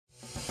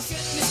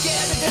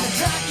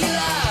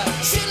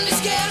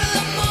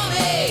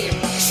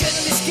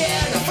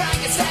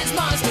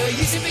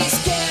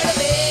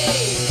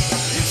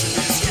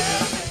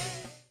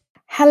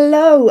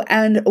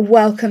and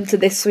welcome to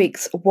this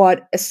week's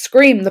What a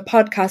Scream, the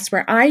podcast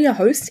where I, your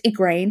host,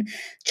 Igraine,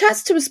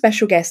 chats to a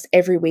special guest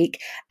every week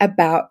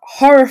about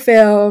horror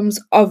films,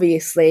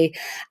 obviously,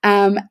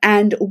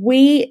 and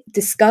we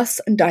discuss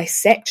and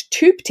dissect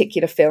two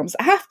particular films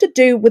that have to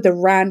do with a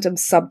random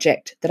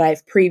subject that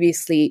I've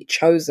previously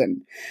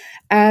chosen.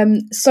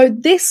 So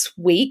this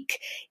week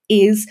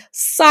is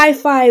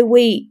Sci-Fi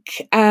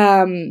Week.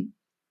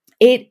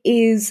 It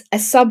is a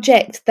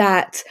subject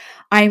that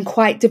I'm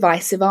quite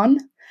divisive on.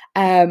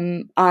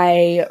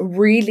 I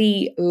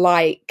really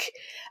like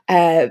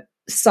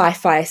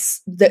sci-fi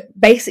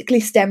that basically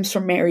stems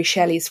from Mary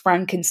Shelley's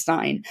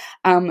Frankenstein.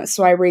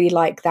 So I really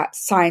like that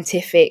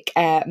scientific,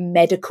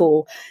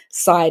 medical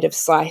side of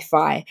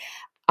sci-fi.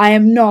 I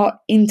am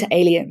not into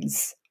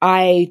aliens.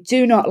 I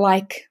do not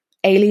like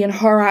alien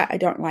horror. I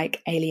don't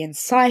like alien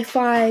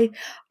sci-fi.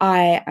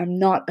 I am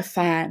not a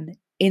fan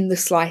in the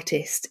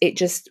slightest. It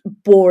just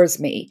bores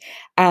me.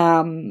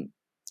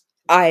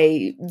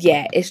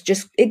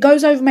 It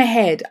goes over my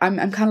head. I'm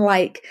kind of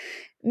like,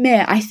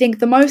 meh. I think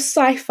the most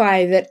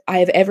sci-fi that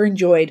I've ever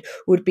enjoyed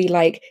would be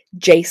like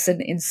Jason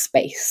in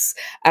space.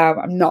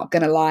 I'm not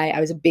gonna lie, I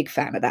was a big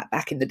fan of that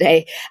back in the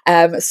day.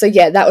 So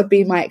yeah, that would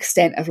be my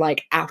extent of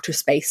like outer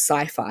space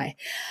sci-fi.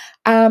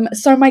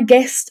 So my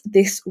guest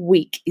this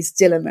week is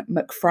Dylan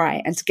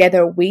McFry, and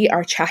together we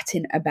are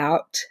chatting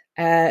about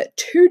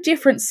two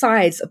different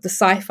sides of the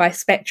sci-fi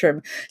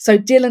spectrum. So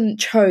Dylan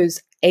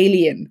chose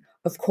Alien,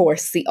 of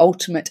course, the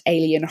ultimate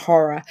alien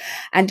horror,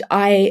 and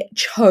I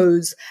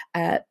chose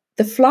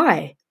The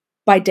Fly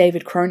by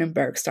David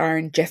Cronenberg,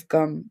 starring Jeff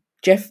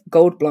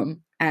Goldblum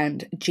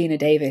and Geena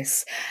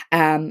Davis,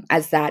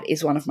 as that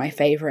is one of my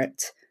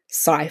favorite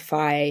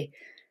sci-fi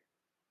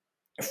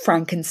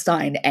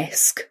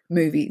Frankenstein-esque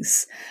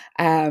movies.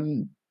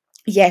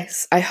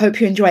 Yes, I hope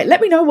you enjoy it.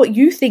 Let me know what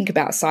you think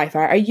about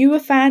sci-fi. Are you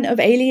a fan of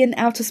alien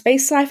outer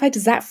space sci-fi?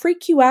 Does that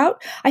freak you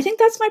out? I think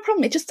that's my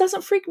problem. It just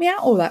doesn't freak me out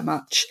all that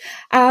much.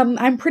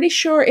 I'm pretty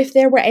sure if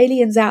there were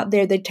aliens out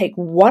there, they'd take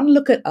one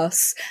look at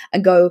us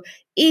and go,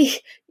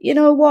 you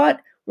know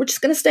what? We're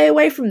just going to stay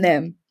away from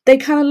them. They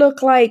kind of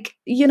look like,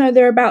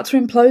 they're about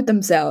to implode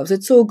themselves.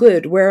 It's all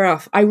good. We're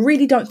off. I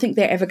really don't think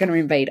they're ever going to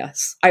invade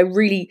us. I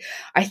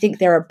think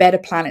there are better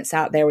planets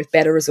out there with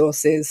better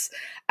resources,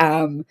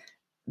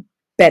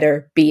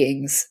 better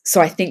beings. So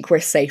I think we're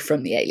safe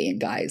from the alien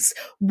guys.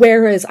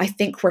 Whereas I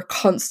think we're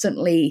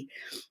constantly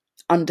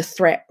under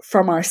threat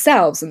from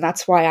ourselves. And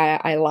that's why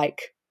I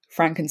like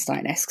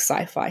Frankenstein-esque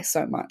sci-fi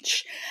so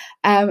much.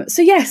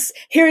 So yes,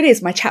 here it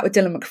is, my chat with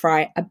Dylan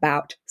McFry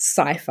about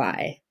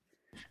sci-fi.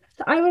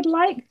 So I would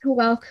like to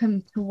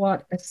welcome to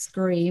What a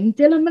Scream,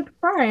 Dylan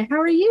McFry. How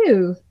are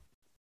you?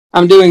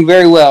 I'm doing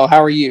very well.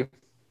 How are you?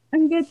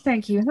 I'm good,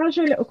 thank you. How's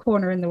your little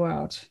corner in the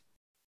world?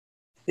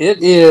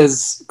 It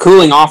is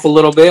cooling off a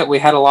little bit. We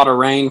had a lot of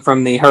rain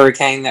from the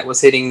hurricane that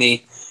was hitting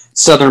the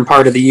southern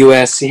part of the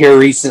U.S. here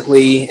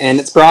recently, and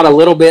it's brought a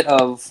little bit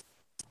of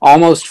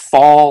almost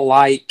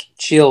fall-like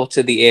chill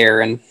to the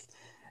air. And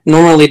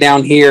normally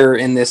down here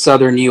in the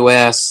southern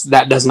U.S.,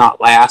 that does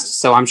not last,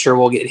 so I'm sure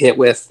we'll get hit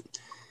with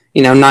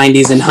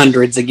 90s and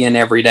 100s again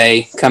every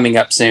day coming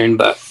up soon.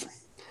 But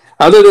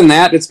other than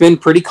that, it's been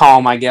pretty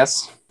calm, I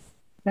guess.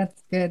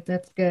 That's good.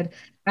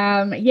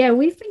 Yeah,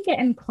 we've been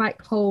getting quite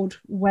cold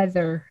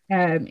weather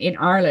in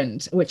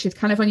Ireland, which is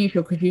kind of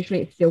unusual because usually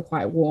it's still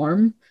quite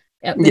warm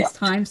at this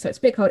time. So it's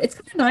a bit cold. It's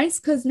kind of nice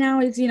because now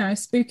is,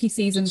 spooky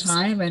season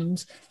time,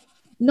 and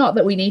not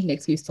that we need an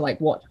excuse to like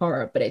watch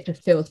horror, but it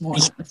just feels more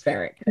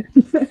atmospheric.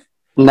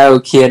 No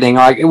kidding.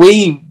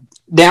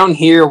 Down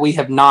here, we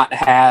have not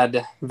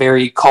had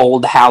very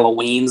cold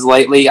Halloweens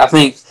lately. I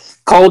think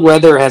cold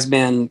weather has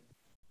been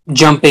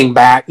jumping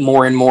back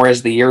more and more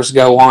as the years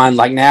go on.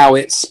 Like now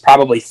it's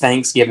probably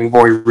Thanksgiving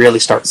before we really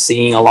start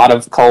seeing a lot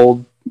of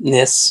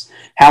coldness.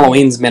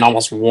 Halloween's been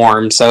almost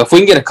warm. So if we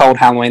can get a cold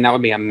Halloween, that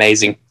would be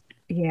amazing.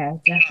 Yeah,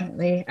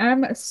 definitely.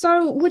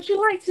 So would you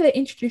like to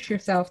introduce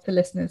yourself to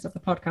listeners of the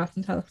podcast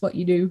and tell us what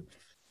you do?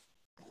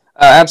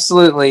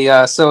 Absolutely.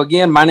 So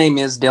again, my name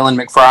is Dylan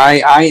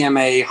McFry. I am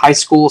a high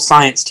school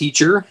science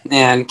teacher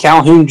in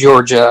Calhoun,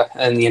 Georgia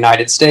in the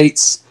United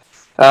States.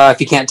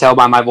 If you can't tell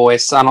by my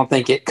voice, I don't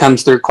think it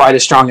comes through quite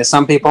as strong as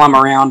some people I'm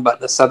around,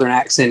 but the southern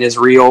accent is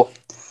real.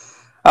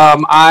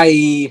 Like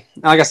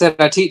I said,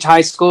 I teach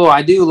high school.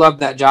 I do love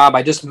that job.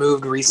 I just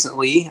moved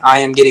recently. I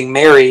am getting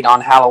married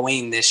on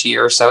Halloween this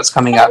year, so it's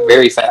coming up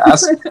very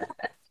fast.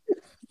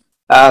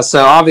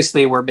 So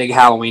obviously we're big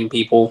Halloween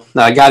people.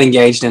 I got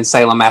engaged in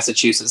Salem,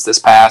 Massachusetts this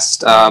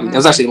past, it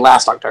was actually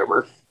last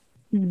October.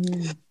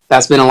 Mm-hmm.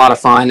 That's been a lot of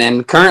fun.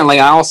 And currently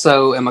I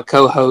also am a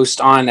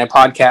co-host on a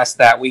podcast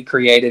that we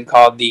created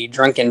called the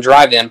Drunken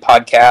Drive-In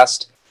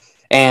Podcast.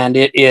 And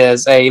it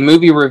is a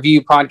movie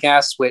review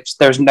podcast, which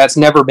that's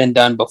never been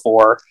done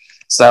before.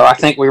 So I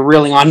think we're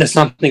really onto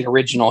something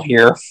original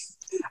here.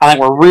 I think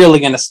we're really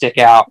going to stick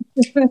out.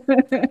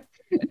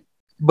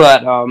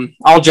 But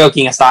all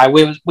joking aside,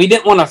 we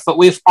didn't want to.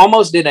 We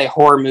almost did a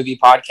horror movie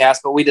podcast,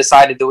 but we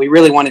decided that we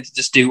really wanted to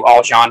just do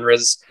all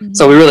genres. Mm-hmm.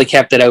 So we really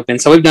kept it open.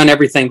 So we've done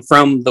everything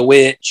from The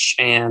Witch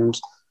and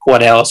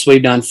what else?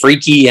 We've done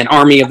Freaky and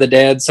Army of the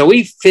Dead. So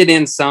we fit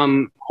in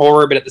some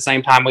horror, but at the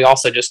same time, we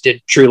also just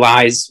did True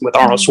Lies with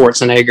Arnold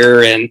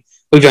Schwarzenegger, and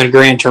we've done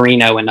Gran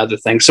Torino and other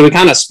things. So we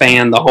kind of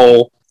span the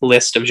whole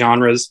list of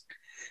genres.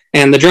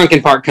 And the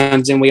drunken part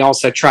comes in. We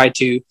also try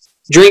to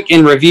drink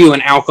and review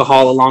an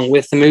alcohol along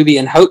with the movie,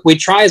 and hope we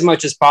try as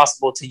much as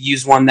possible to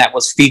use one that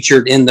was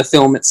featured in the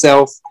film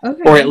itself,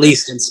 or at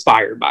least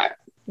inspired by it.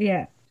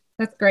 Yeah,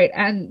 that's great.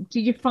 And do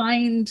you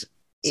find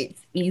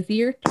it's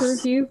easier to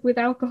review with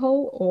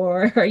alcohol,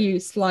 or are you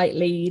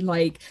slightly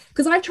like,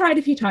 because I've tried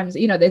a few times,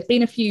 you know, there's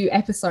been a few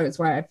episodes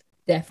where I've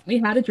definitely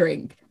had a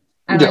drink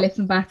and I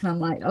listen back and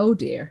I'm like, oh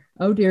dear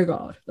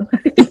God.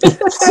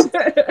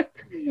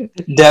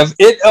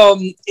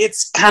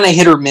 It's kind of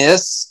hit or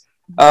miss,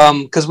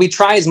 because we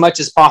try as much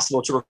as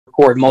possible to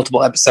record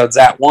multiple episodes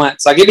at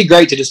once. Like, it'd be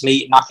great to just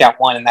meet and knock out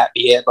one and that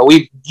be it, but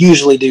we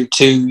usually do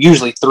 2,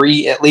 usually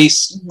 3 at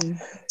least.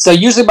 So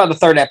usually by the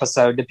 3rd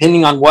episode,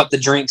 depending on what the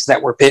drinks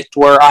that were picked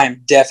were, I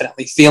am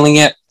definitely feeling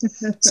it.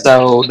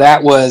 So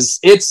that was,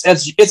 it's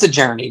a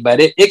journey, but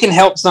it can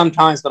help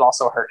sometimes, but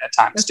also hurt at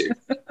times too.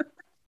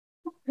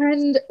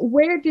 And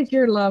where did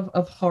your love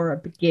of horror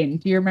begin?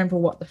 Do you remember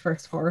what the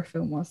first horror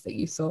film was that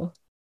you saw?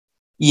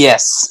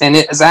 Yes, and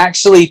it is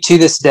actually, to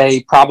this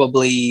day,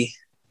 probably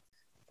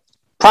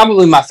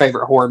my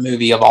favorite horror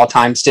movie of all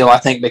time still, I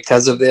think,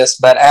 because of this.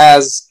 But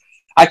as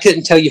I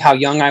couldn't tell you how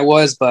young I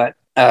was, but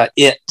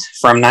It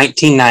from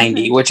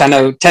 1990, which I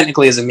know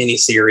technically is a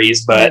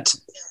miniseries, but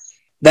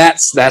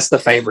that's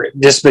the favorite,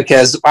 just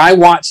because I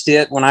watched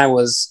it when I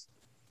was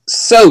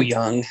so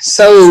young,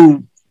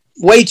 so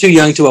way too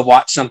young to have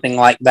watched something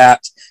like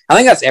that. I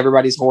think that's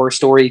everybody's horror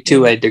story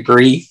to a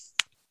degree.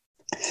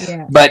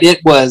 Yeah. But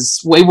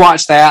we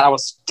watched that. I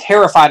was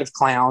terrified of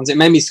clowns. It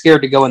made me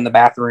scared to go in the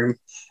bathroom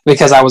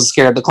because I was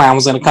scared the clown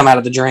was going to come out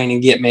of the drain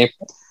and get me.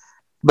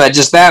 But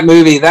just that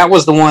movie, that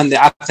was the one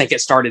that I think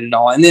it started it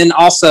all. And then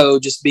also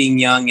just being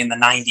young in the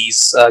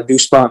 90s,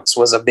 Goosebumps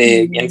was a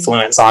big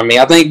influence on me.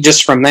 I think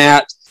just from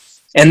that,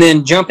 and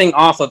then jumping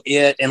off of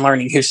it and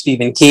learning who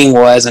Stephen King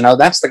was, and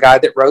that's the guy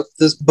that wrote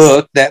this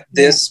book that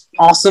this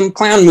awesome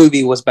clown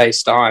movie was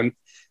based on.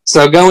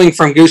 So going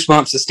from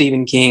Goosebumps to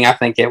Stephen King, I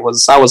think I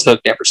was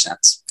hooked ever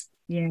since.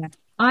 Yeah.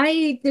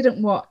 I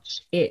didn't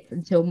watch it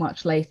until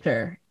much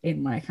later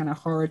in my kind of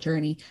horror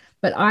journey,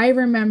 but I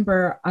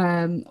remember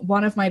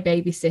one of my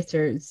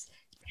babysitters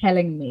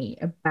telling me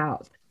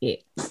about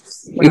it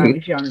when I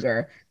was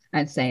younger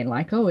and saying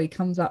like, oh, he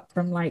comes up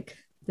from like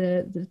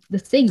the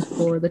sink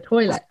or the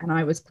toilet, and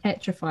I was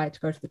petrified to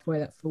go to the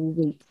toilet for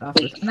weeks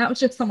afterwards. And that was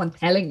just someone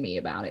telling me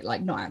about it,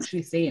 like not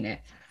actually seeing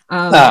it.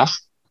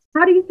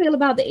 How do you feel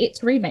about the It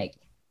remake?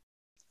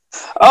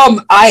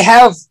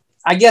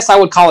 I guess I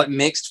would call it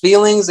mixed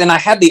feelings, and I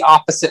had the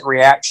opposite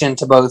reaction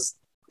to both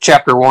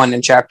Chapter 1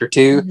 and Chapter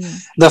 2.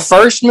 The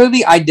first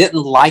movie, I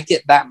didn't like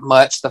it that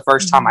much the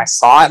first time I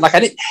saw it. Like, I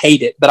didn't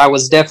hate it, but I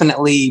was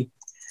definitely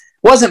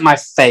wasn't my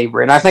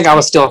favorite. I think I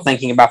was still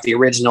thinking about the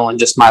original and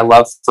just my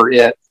love for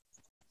it.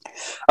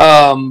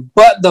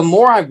 But the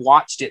more I've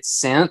watched it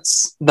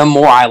since, the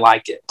more I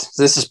like it.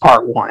 So this is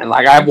part 1.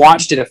 Like, I've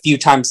watched it a few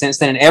times since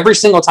then, and every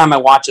single time I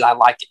watch it, I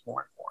like it more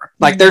and more.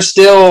 Like,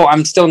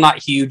 I'm still not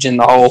huge in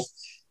the whole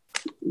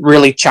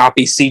really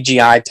choppy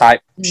CGI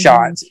type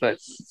shots,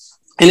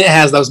 and it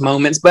has those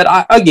moments. But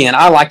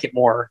I like it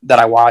more that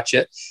I watch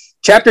it.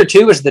 Chapter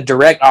 2 is the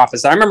direct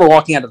opposite. I remember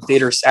walking out of the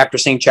theaters after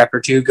seeing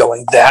Chapter 2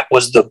 going, that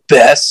was the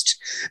best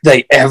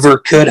they ever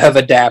could have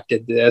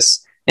adapted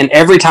this. And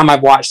every time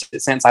I've watched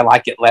it since, I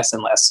like it less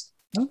and less.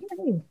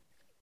 Okay.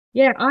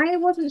 Yeah, I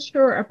wasn't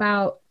sure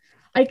about,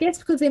 I guess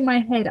because in my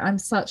head, I'm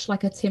such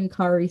like a Tim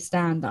Curry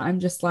stan that I'm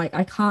just like,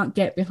 I can't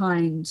get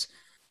behind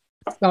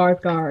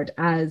Skarsgård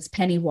as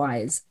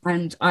Pennywise.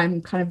 And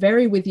I'm kind of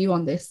very with you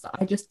on this.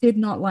 I just did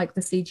not like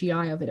the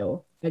CGI of it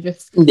all.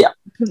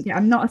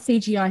 I'm not a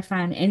CGI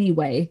fan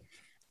anyway.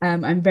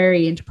 I'm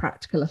very into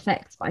practical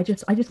effects, but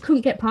I just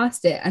couldn't get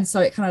past it, and so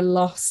it kind of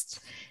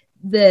lost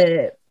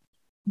the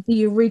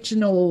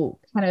original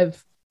kind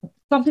of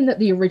something that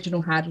the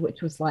original had,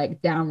 which was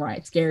like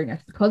downright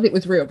scariness because it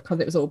was real,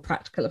 because it was all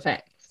practical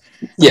effects.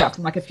 Apart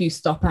from like a few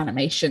stop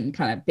animation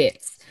kind of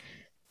bits,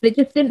 but it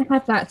just didn't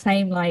have that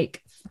same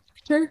like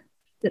factor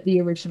that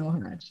the original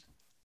had.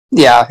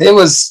 Yeah, it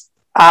was.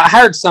 I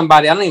heard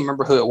somebody, I don't even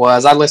remember who it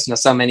was. I listen to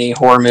so many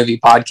horror movie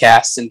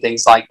podcasts and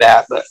things like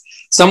that, but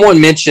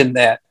someone mentioned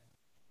that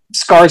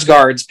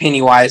Skarsgård's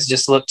Pennywise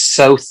just looked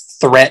so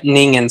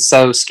threatening and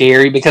so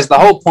scary, because the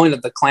whole point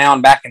of the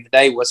clown back in the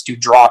day was to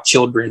draw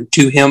children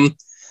to him.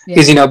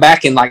 Because,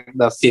 back in like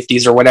the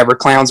 50s or whatever,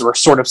 clowns were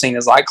sort of seen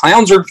as like,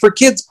 clowns are for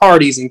kids'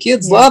 parties and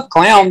kids love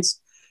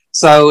clowns.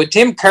 So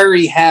Tim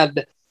Curry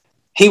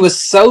he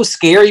was so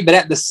scary, but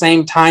at the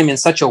same time in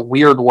such a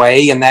weird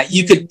way, and that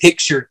you could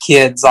picture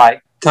kids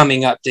like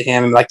coming up to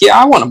him and like, yeah,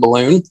 I want a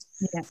balloon,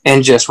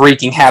 and just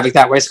wreaking havoc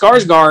that way.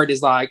 Skarsgård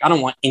is like, I don't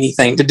want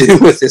anything to do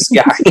with this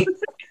guy.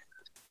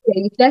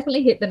 You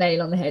definitely hit the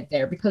nail on the head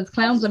there, because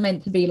clowns are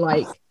meant to be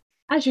like,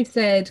 as you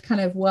said,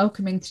 kind of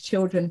welcoming to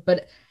children,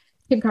 but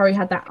Tim Curry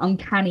had that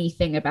uncanny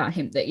thing about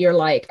him that you're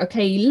like,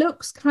 okay, he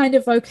looks kind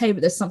of okay,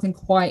 but there's something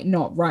quite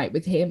not right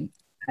with him.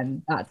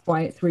 And that's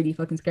why it's really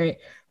fucking scary.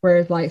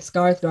 Whereas like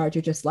Skarsgård,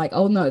 you're just like,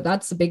 oh no,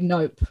 that's a big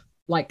nope.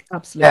 Like,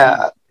 absolutely.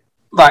 Yeah.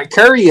 Like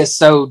Curry is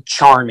so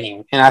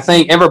charming, and I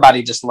think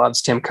everybody just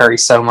loves Tim Curry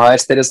so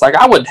much that it's like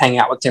I would hang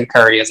out with Tim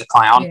Curry as a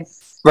clown. Yeah.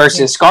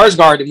 Versus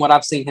Skarsgård and what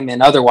I've seen him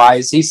in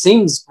otherwise, he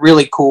seems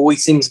really cool. He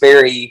seems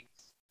very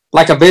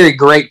like a very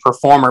great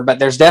performer, but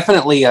there's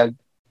definitely a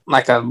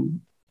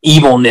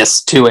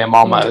evilness to him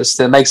almost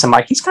that makes him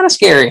like he's kind of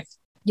scary.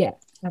 Yeah,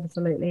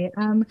 absolutely.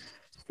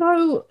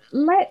 So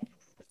let's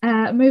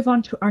move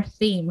on to our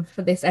theme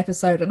for this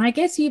episode, and I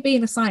guess you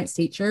being a science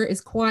teacher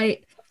is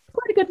quite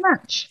a good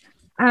match.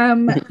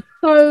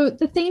 So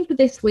the theme for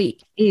this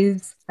week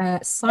is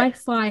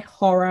sci-fi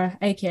horror,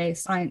 aka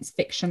science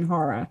fiction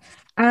horror.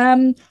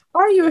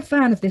 Are you a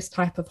fan of this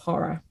type of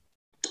horror?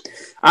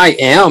 I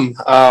am.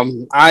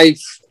 I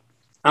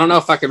don't know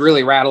if I could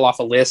really rattle off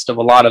a list of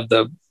a lot of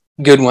the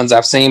good ones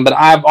I've seen, but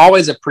I've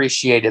always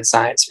appreciated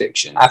science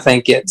fiction. I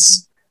think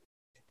it's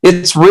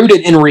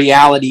rooted in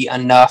reality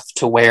enough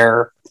to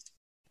where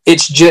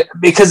it's just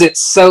because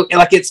it's so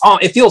like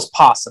it feels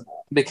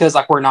possible because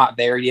like we're not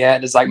there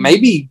yet. It's like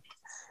maybe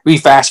we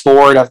fast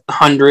forward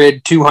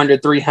 100,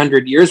 200,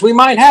 300 years, we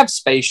might have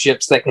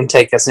spaceships that can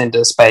take us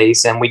into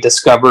space and we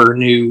discover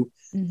new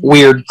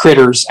weird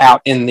critters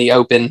out in the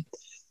open.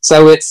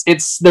 So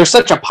there's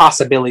such a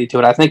possibility to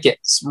it. I think it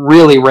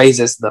really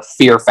raises the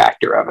fear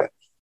factor of it.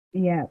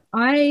 Yeah.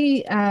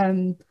 I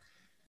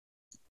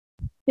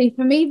see,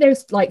 for me,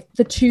 there's like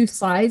the two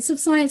sides of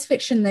science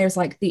fiction. There's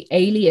like the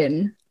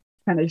alien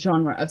kind of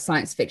genre of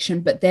science fiction,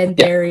 but then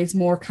there is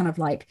more kind of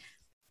like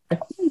a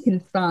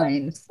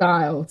Frankenstein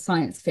style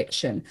science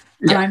fiction.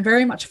 And I'm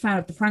very much a fan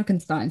of the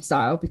Frankenstein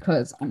style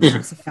because I'm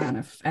just a fan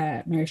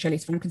of Mary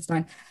Shelley's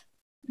Frankenstein.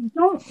 I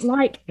don't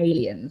like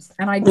aliens,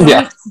 and I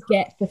don't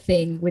get the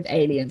thing with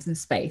aliens in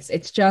space.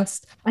 It's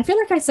just, I feel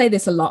like I say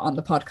this a lot on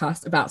the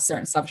podcast about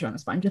certain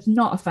subgenres, but I'm just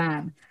not a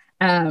fan.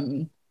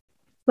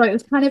 So it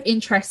was kind of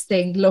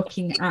interesting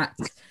looking at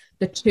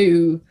the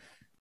two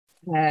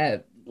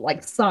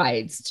like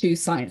sides to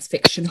science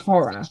fiction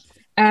horror.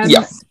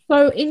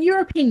 So in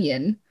your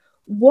opinion,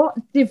 what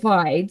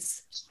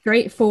divides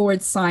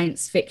straightforward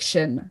science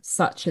fiction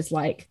such as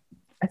like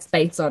A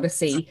Space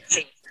Odyssey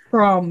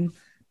from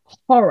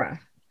horror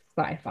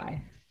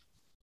sci-fi?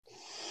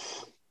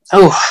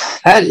 Oh,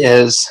 that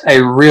is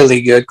a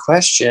really good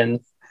question.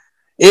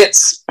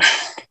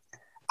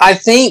 I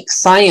think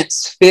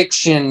science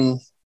fiction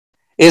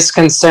is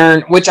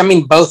concerned, which I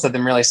mean, both of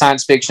them really,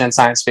 science fiction and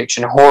science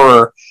fiction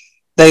horror,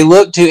 they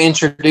look to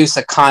introduce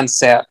a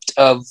concept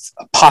of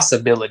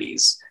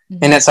possibilities.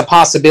 And it's a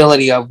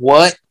possibility of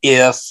what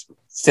if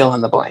fill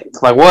in the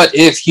blank. Like what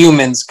if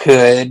humans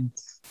could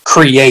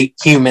create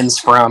humans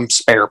from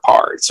spare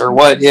parts, or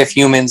what if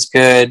humans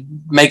could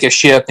make a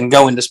ship and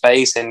go into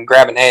space and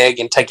grab an egg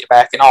and take it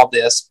back and all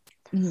this.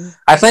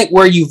 I think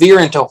where you veer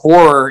into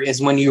horror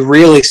is when you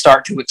really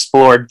start to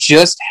explore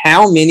just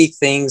how many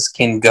things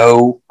can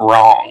go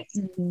wrong.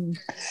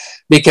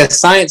 Because a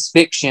science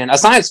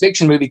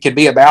fiction movie could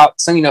be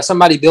about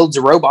somebody builds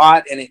a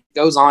robot and it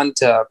goes on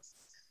to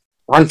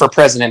run for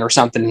president or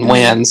something and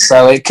wins.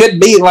 So it could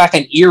be like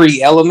an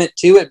eerie element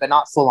to it, but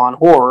not full on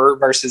horror.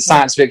 Versus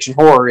science fiction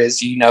horror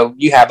is,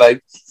 you have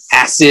a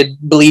acid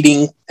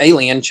bleeding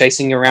alien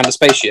chasing you around a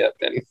spaceship,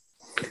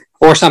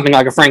 or something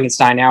like a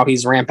Frankenstein. Now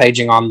he's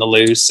rampaging on the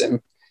loose, and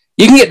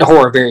you can get to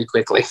horror very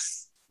quickly.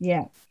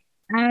 Yeah.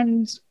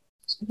 And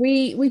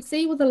we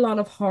see with a lot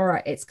of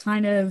horror, it's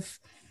kind of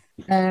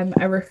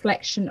a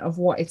reflection of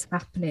what is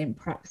happening,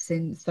 perhaps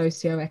in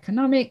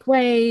socioeconomic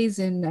ways,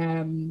 in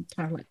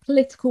kind of like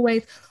political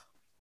ways.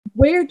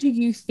 Where do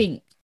you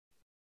think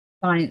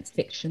science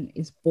fiction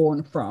is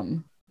born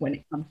from when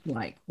it comes to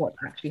like what's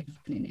actually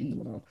happening in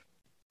the world?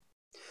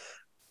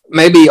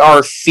 Maybe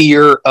our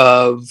fear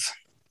of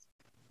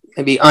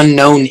maybe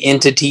unknown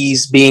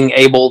entities being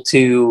able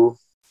to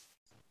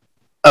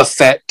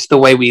affect the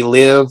way we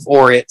live,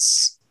 or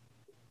it's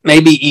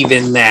maybe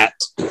even that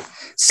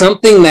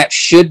something that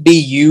should be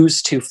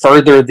used to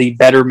further the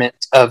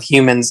betterment of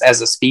humans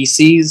as a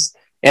species,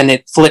 and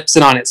it flips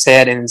it on its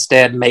head and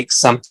instead makes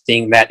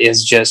something that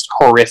is just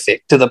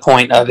horrific to the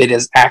point of it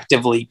is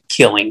actively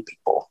killing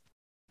people.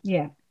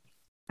 Yeah.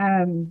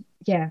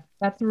 Yeah,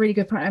 that's a really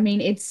good point. I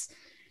mean, it's,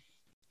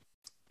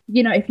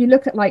 if you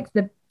look at like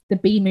the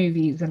B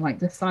movies and like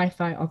the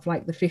sci-fi of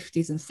like the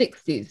 50s and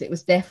 60s, it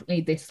was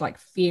definitely this like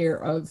fear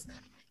of,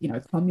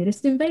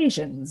 communist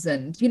invasions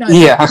and,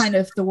 that kind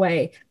of the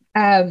way.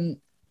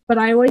 But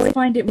I always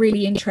find it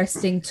really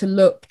interesting to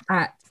look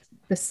at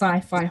the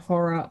sci-fi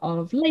horror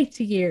of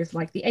later years,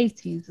 like the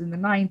 80s and the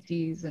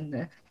 90s and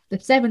the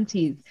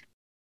 70s,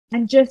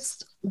 and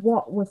just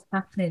what was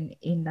happening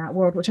in that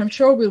world, which I'm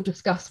sure we'll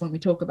discuss when we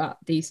talk about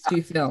these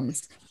two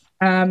films.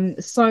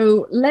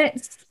 So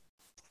let's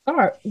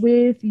start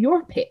with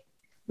your pick.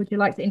 Would you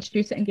like to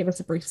introduce it and give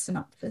us a brief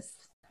synopsis?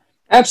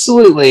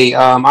 Absolutely.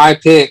 I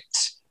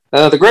picked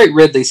the great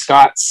Ridley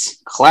Scott's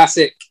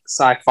classic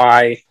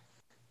sci-fi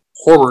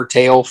horror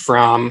tale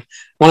from,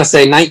 I want to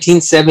say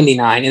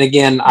 1979. And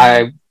again,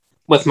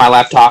 with my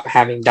laptop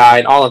having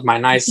died, all of my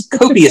nice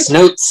copious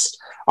notes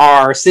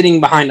are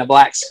sitting behind a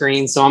black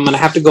screen, so I'm going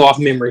to have to go off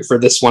memory for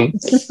this one.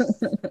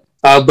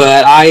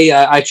 But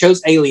I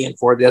chose Alien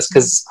for this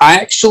because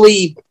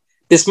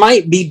this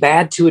might be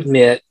bad to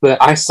admit,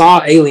 but I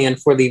saw Alien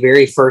for the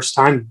very first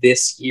time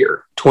this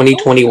year,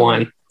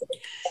 2021. Oh.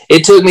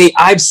 It took me,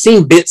 I've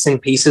seen bits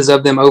and pieces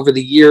of them over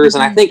the years,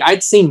 and I think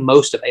I'd seen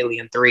most of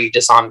Alien 3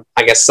 just on,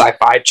 I guess,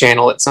 Sci-Fi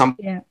Channel at some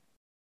point. Yeah.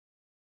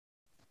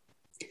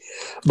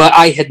 But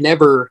I had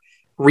never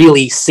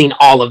really seen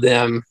all of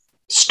them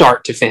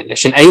start to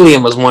finish, and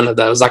Alien was one of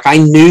those. Like, I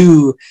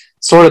knew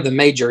sort of the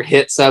major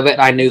hits of it.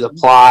 I knew the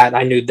plot.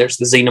 I knew there's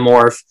the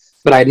xenomorph,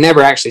 but I'd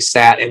never actually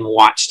sat and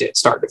watched it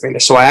start to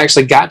finish. So I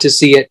actually got to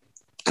see it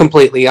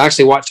completely. I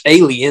actually watched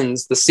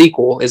Aliens, the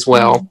sequel, as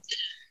well.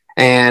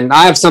 And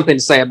I have something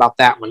to say about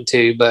that one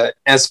too. But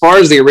as far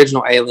as the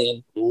original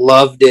Alien,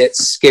 loved it,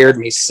 scared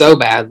me so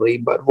badly.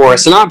 But for a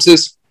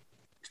synopsis,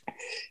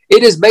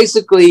 it is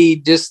basically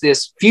just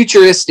this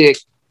futuristic,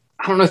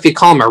 I don't know if you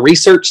call them a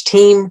research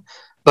team,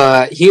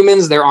 but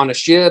humans, they're on a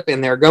ship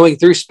and they're going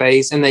through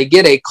space, and they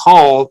get a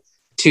call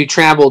to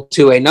travel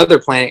to another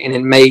planet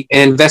and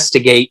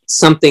investigate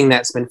something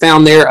that's been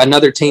found there.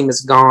 Another team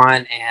is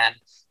gone and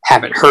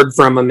haven't heard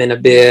from them in a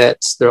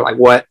bit. They're like,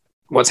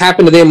 what's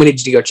happened to them? We need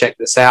you to go check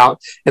this out.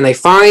 And they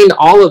find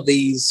all of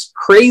these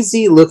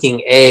crazy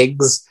looking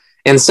eggs,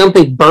 and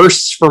something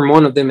bursts from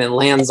one of them and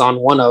lands on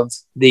one of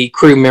the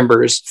crew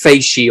members'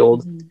 face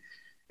shield.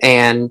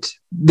 And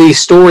the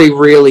story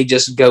really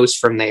just goes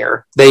from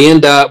there. They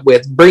end up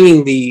with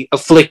bringing the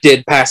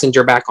afflicted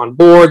passenger back on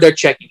board. They're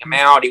checking him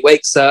out. He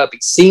wakes up. He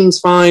seems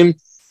fine.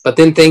 But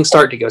then things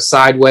start to go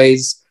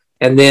sideways.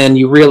 And then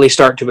you really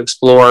start to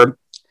explore,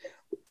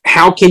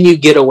 how can you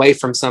get away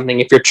from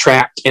something if you're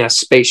trapped in a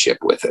spaceship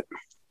with it?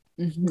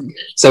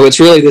 So it's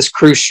really this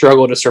crew's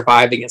struggle to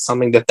survive against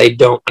something that they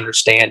don't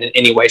understand in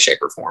any way, shape,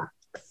 or form.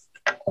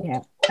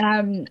 Yeah.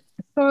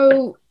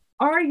 So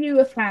are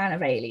you a fan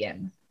of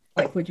Alien?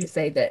 Like, would you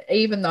say that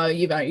even though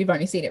you've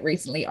only seen it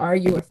recently, are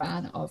you a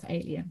fan of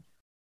Alien?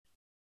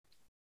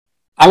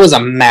 I was a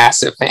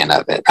massive fan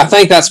of it. I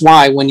think that's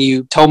why when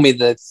you told me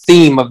the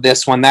theme of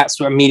this one,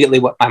 that's immediately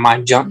what my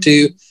mind jumped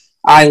to.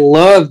 I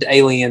loved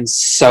Aliens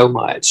so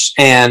much,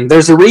 and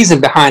there's a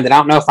reason behind it. I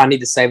don't know if I need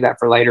to save that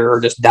for later or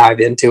just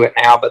dive into it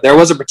now, but there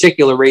was a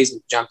particular reason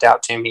that jumped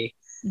out to me.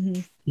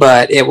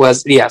 But it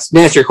was, yes, to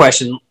answer your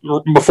question,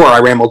 before I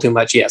ramble too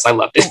much, yes, I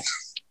loved it.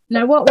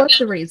 Now, what's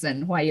the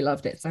reason why you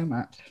loved it so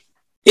much?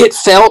 It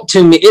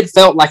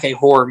felt like a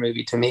horror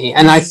movie to me.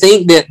 And I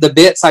think that the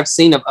bits I've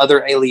seen of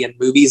other Alien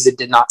movies, it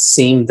did not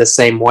seem the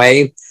same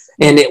way.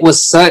 And it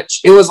was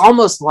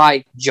almost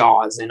like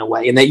Jaws in a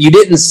way, in that you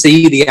didn't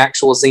see the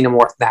actual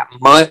xenomorph that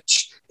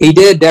much. He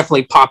did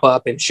definitely pop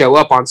up and show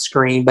up on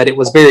screen, but it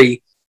was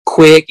very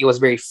quick. It was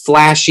very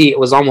flashy. It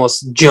was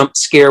almost jump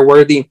scare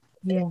worthy.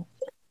 Yeah.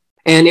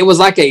 And it was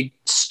like a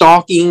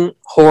stalking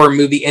horror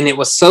movie, and it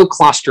was so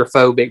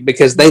claustrophobic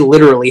because they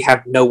literally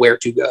have nowhere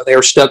to go. They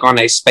were stuck on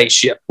a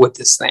spaceship with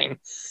this thing.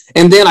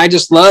 And then I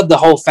just loved the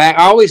whole fact.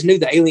 I always knew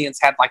the aliens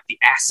had like the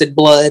acid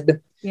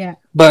blood. Yeah.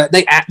 But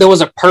there was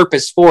a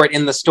purpose for it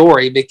in the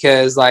story,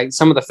 because like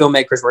some of the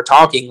filmmakers were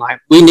talking, like,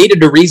 we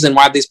needed a reason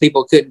why these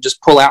people couldn't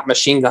just pull out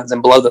machine guns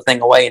and blow the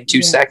thing away in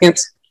 2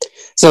 seconds.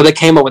 So they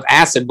came up with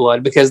acid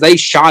blood, because they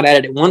shot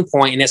at it at one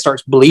point and it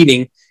starts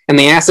bleeding, and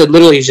the acid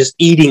literally is just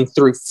eating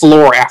through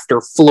floor after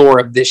floor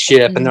of this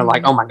ship. And they're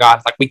like, oh my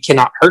God, like, we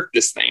cannot hurt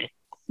this thing.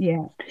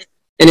 Yeah.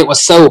 And it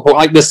was so,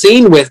 like, the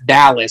scene with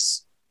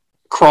Dallas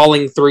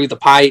crawling through the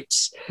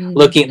pipes,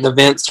 looking at the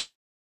vents,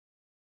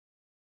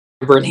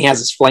 and he has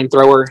his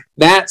flamethrower.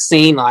 That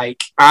scene,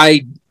 like,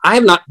 I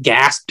have not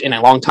gasped in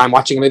a long time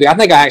watching a movie. I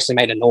think I actually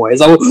made a noise.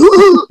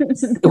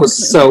 It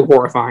was so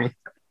horrifying.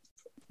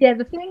 Yeah,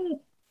 the thing,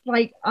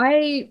 like,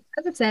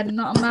 as I said, I'm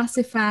not a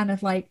massive fan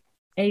of like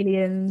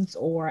aliens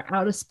or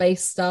outer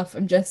space stuff.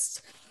 I'm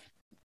just,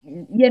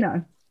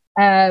 but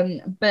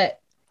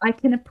I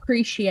can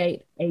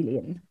appreciate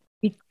Alien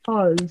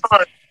because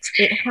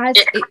it has,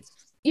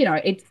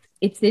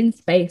 it's in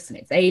space and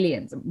it's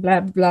aliens and blah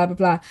blah blah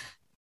blah.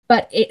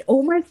 But it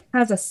almost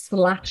has a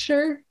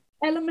slasher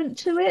element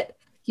to it.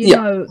 You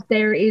know,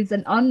 there is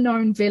an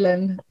unknown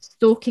villain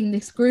stalking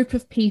this group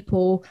of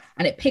people,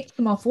 and it picks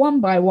them off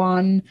one by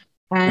one.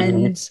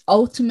 And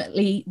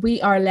ultimately,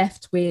 we are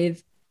left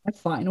with a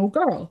final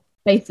girl,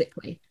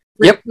 basically.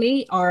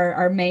 Ripley,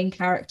 our main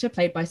character,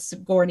 played by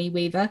Sigourney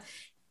Weaver,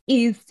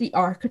 is the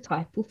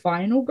archetypal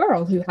final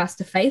girl who has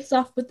to face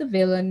off with the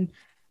villain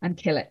and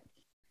kill it.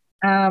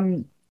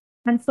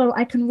 And so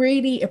I can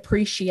really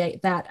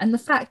appreciate that. And the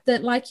fact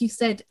that, like you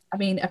said, I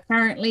mean,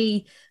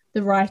 apparently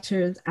the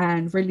writers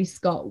and Ridley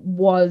Scott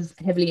was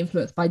heavily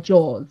influenced by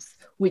Jaws,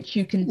 which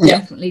you can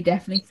definitely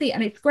see.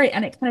 And it's great.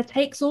 And it kind of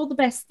takes all the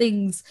best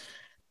things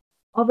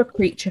of a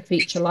creature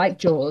feature like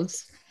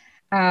Jaws,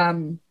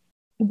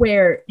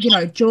 where,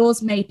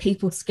 Jaws made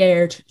people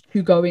scared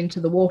to go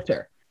into the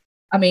water.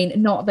 I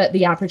mean, not that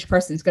the average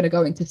person is going to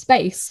go into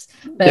space,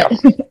 but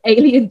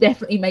Alien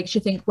definitely makes you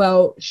think,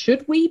 well,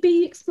 should we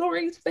be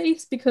exploring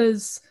space?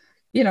 Because,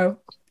 you know,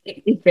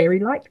 it's very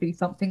likely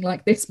something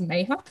like this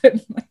may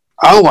happen.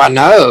 Oh, I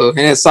know.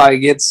 And it's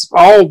like, it's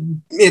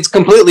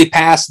completely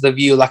past the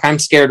view. Like, I'm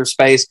scared of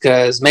space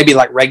because maybe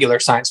like regular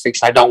science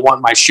fiction, I don't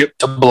want my ship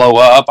to blow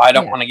up. I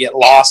don't want to get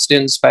lost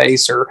in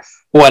space or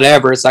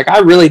whatever. It's like, I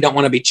really don't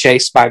want to be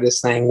chased by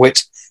this thing,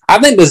 which I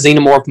think the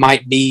Xenomorph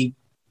might be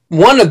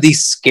one of the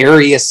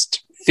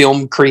scariest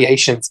film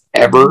creations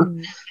ever.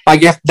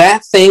 Like, if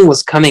that thing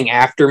was coming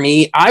after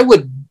me, I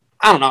would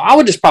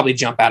just probably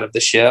jump out of the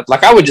ship.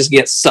 Like, I would just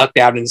get sucked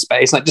out into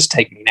space. Like, just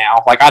take me now.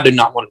 Like, I do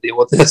not want to deal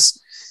with this.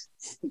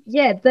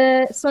 Yeah,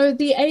 so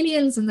the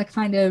aliens and the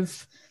kind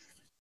of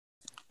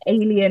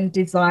alien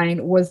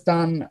design was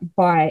done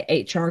by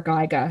H.R.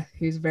 Geiger,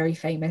 who's a very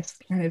famous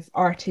kind of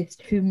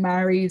artist who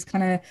marries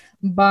kind of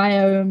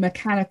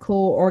biomechanical,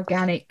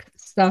 organic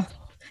stuff.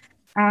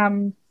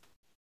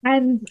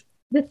 And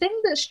the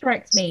thing that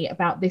strikes me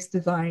about this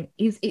design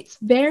is it's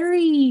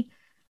very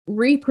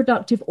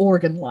reproductive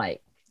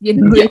organ-like. You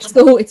know, it's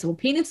all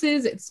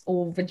penises, it's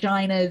all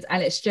vaginas,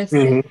 and it's just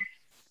and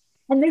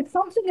there's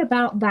something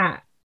about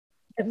that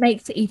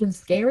makes it even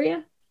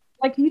scarier.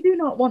 Like, you do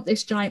not want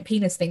this giant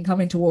penis thing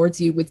coming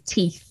towards you with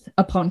teeth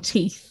upon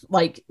teeth.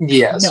 Like,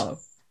 no.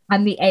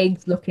 And the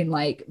eggs looking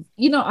like,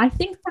 you know, I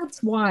think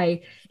that's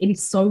why it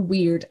is so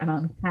weird and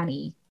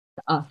uncanny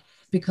to us,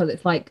 because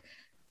it's like,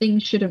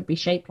 things shouldn't be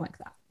shaped like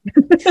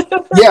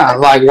that. Yeah,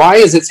 like, why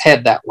is its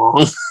head that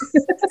long?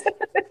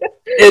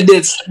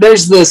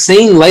 There's the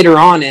scene later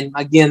on, and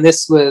again,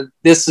 this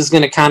is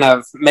going to kind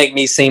of make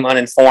me seem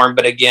uninformed,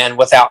 but again,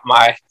 without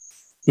my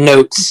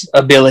notes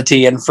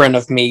ability in front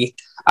of me,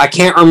 I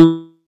can't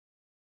remember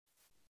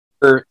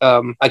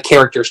a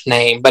character's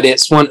name, but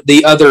it's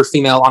the other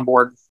female on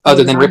board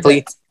other than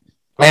Ripley.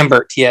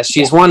 Lambert, yes,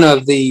 she's one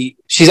of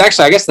she's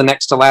actually, I guess, the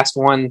next to last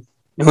one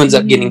who ends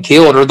up getting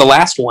killed, or the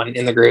last one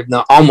in the group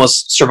that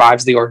almost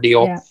survives the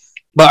ordeal.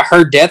 But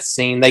her death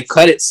scene, they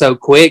cut it so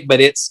quick,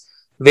 but it's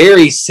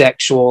very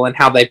sexual in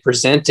how they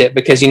present it,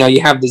 because, you know,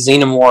 you have the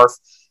Xenomorph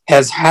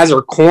has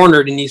her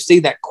cornered, and you see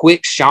that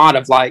quick shot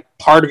of like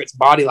part of its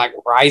body like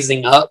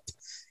rising up,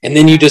 and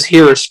then you just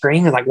hear her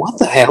scream, and like, what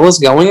the hell is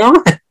going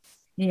on?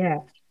 Yeah.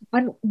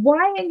 And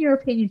why, in your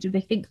opinion, do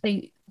they think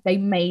they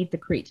made the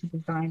creature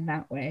design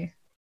that way?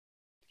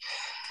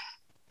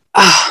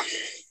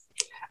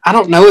 I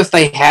don't know if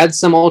they had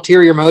some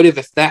ulterior motive,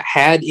 if that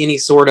had any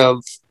sort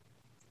of,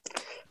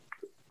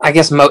 I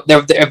guess,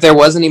 if there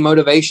was any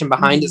motivation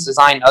behind its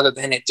design other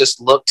than it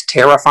just looked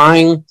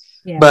terrifying.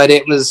 But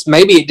it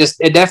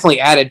definitely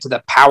added to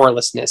the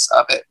powerlessness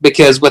of it,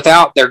 because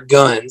without their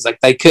guns, like,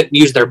 they couldn't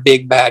use their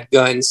big bad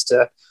guns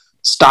to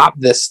stop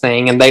this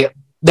thing, and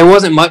there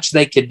wasn't much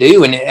they could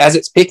do. And as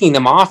it's picking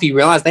them off, you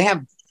realize they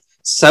have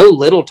so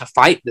little to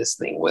fight this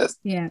thing with.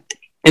 Yeah.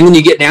 And then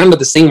you get down to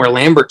the scene where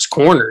Lambert's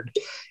cornered,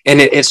 and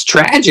it's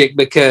tragic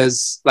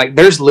because, like,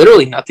 there's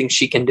literally nothing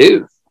she can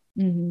do.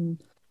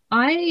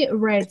 I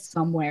read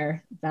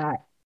somewhere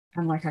that,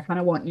 and like, I kind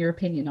of want your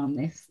opinion on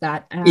this,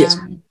 that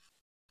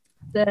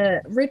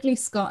the Ridley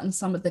Scott and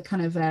some of the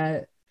kind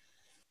of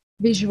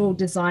visual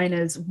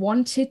designers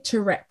wanted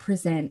to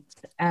represent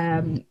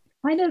kind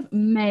of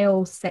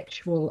male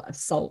sexual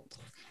assault,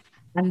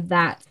 and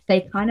that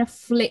they kind of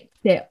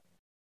flipped it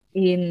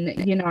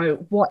in, you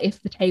know, what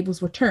if the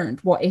tables were turned?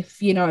 What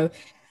if, you know,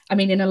 I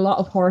mean, in a lot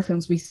of horror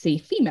films we see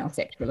female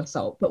sexual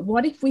assault, but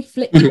what if we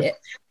flipped it,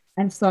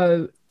 and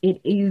so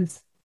it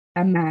is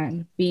a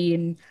man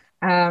being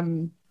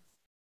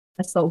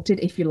assaulted,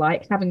 if you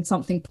like, having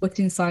something put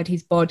inside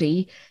his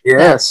body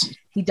that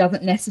he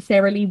doesn't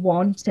necessarily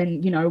want,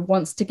 and, you know,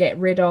 wants to get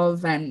rid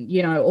of, and,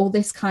 you know, all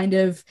this kind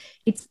of,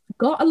 it's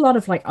got a lot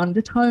of like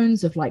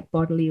undertones of like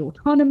bodily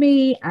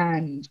autonomy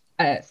and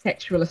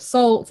sexual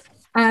assault.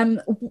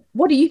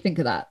 What do you think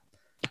of that?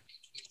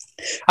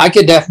 I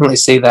could definitely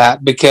see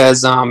that,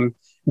 because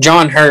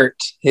John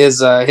Hurt,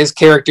 his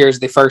character is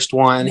the first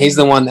one. He's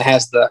the one that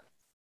has the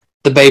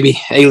baby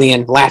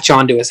alien latch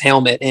onto his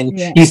helmet, and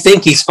you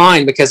think he's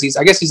fine because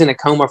I guess he's in a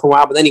coma for a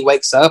while, but then he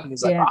wakes up and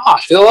he's like, I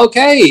feel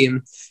okay.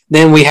 And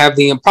then we have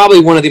probably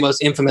one of the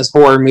most infamous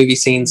horror movie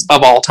scenes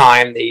of all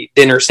time, the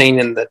dinner scene,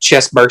 and the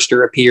chest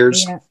burster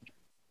appears.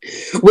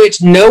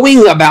 Which,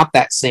 knowing about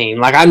that scene,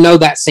 like, I know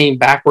that scene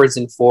backwards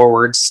and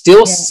forwards,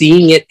 still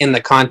seeing it in the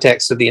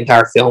context of the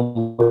entire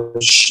film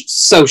was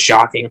so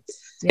shocking,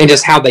 and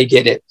just how they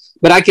did it.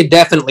 But I could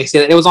definitely see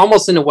that. It was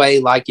almost in a way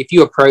like if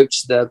you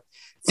approach the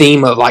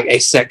theme of like a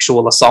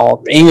sexual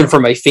assault, even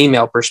from a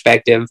female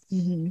perspective,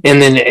 and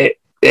then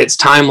it's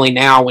timely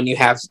now when you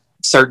have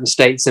certain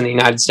states in the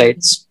United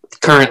States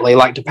currently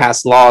like to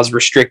pass laws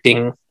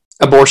restricting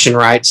abortion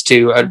rights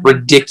to a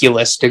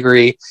ridiculous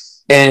degree.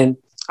 And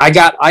I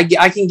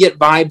can get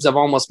vibes of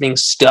almost being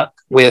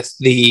stuck with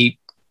the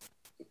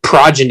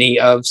progeny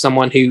of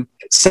someone who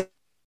sexually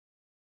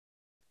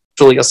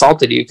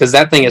assaulted you, because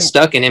that thing is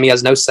stuck in him. He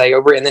has no say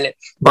over it, and then it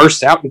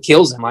bursts out and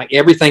kills him. Like,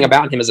 everything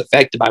about him is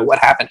affected by what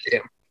happened to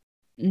him.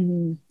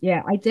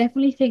 Yeah, I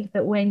definitely think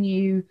that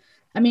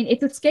I mean,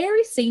 it's a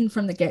scary scene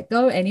from the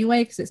get-go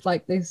anyway, because it's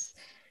like this,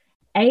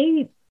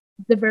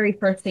 the very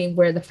first scene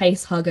where the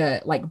face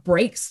hugger like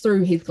breaks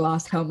through his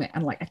glass helmet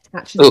and like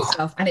attaches Ugh.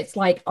 itself, and it's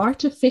like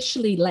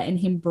artificially letting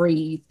him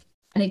breathe,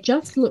 and it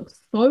just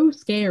looks so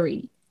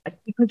scary, like,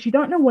 because you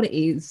don't know what it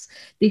is.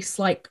 This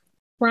like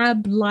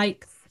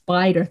crab-like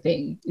spider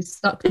thing is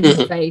stuck in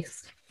his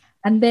face,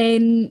 and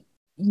then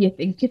you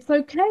think it's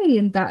okay,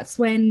 and that's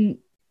when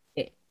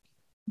it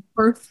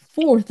births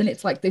forth, and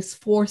it's like this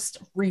forced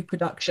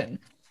reproduction,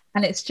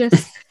 and it's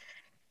just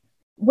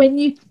when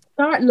you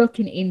start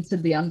looking into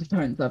the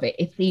undertones of it,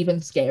 it's even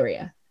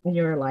scarier. And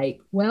you're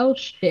like, well,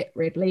 shit,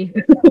 Ridley.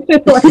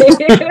 Like,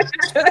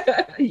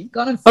 you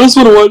gotta I just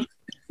want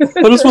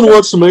to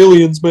watch some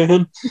aliens,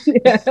 man.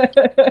 Yeah.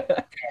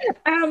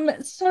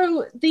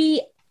 So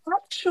the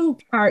actual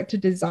character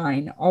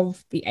design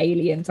of the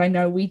aliens, I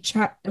know we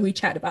chat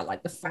about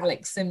like the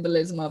phallic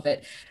symbolism of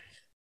it,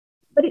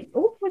 but it's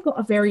also got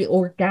a very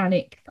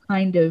organic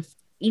kind of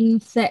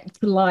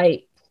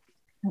insect-like,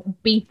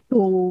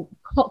 beetle,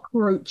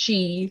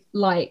 cockroachy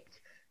like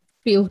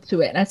feel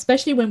to it, and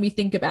especially when we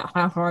think about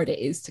how hard it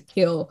is to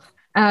kill.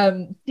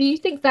 Do you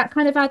think that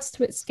kind of adds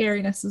to its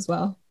scariness as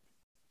well?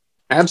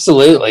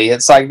 Absolutely.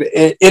 It's like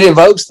it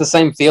evokes the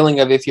same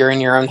feeling of if you're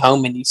in your own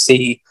home and you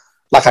see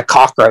like a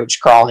cockroach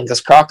crawling,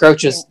 because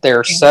cockroaches,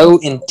 they're so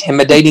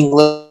intimidating.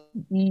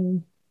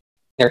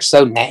 They're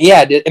so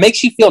it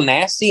makes you feel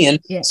nasty, and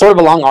sort of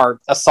along our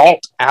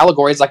assault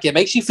allegories, like it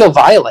makes you feel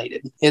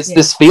violated. It's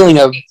this feeling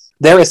of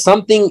there is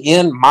something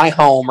in my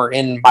home or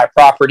in my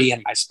property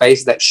and my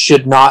space that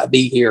should not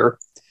be here.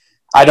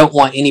 I don't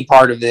want any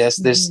part of this.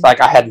 This,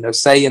 like, I had no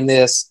say in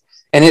this.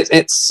 And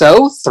it's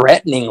so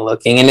threatening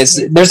looking, and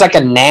there's like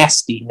a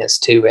nastiness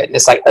to it.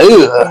 It's like,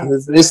 ugh,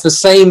 it's the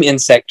same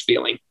insect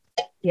feeling.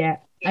 Yeah.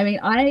 I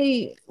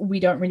mean, we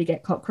don't really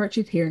get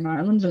cockroaches here in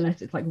Ireland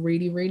unless it's like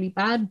really, really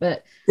bad.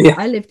 But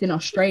I lived in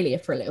Australia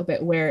for a little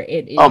bit where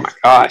it is. Oh my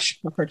gosh.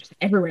 Cockroaches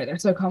everywhere. They're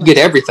so common. You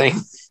get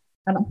everything.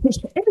 And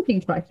everything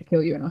tries to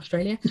kill you in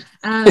Australia.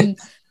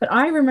 But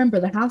I remember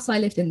the house I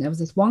lived in, there was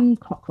this one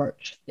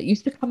cockroach that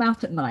used to come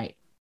out at night,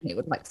 and it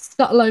would like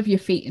scuttle over your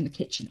feet in the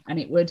kitchen, and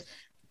it would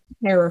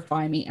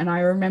terrify me. And I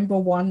remember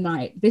one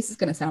night, this is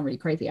going to sound really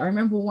crazy, I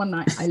remember one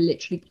night I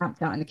literally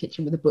camped out in the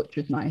kitchen with a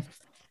butcher's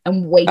knife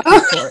and waited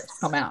for it to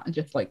come out and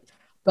just like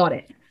got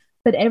it.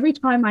 But every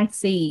time I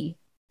see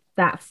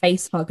that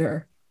face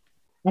hugger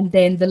and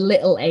then the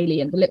little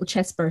alien, the little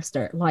chest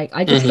burster, like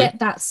I just get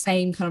that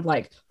same kind of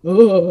like,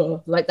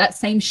 oh, like that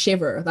same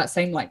shiver, that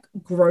same like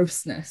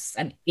grossness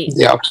and it.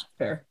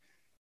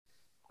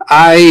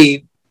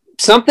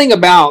 Something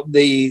about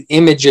the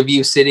image of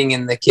you sitting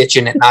in the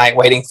kitchen at night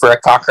waiting for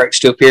a cockroach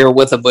to appear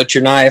with a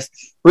butcher knife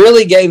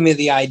really gave me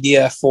the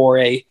idea for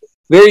a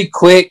very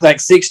quick, like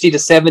 60 to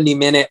 70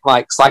 minute,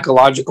 like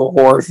psychological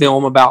horror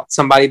film about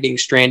somebody being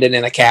stranded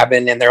in a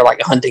cabin and they're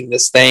like hunting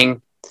this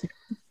thing.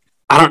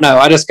 I don't know.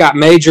 I just got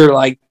major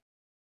like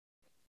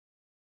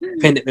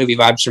independent movie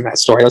vibes from that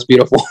story. That was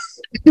beautiful.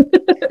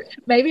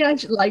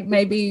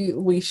 Maybe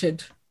we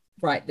should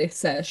write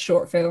this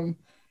short film.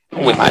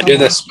 We might do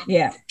this.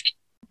 Yeah.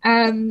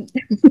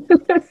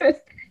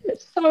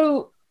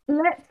 So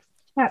let's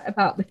chat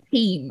about the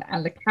team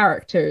and the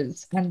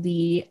characters and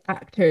the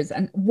actors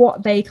and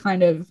what they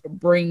kind of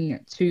bring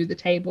to the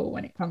table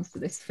when it comes to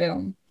this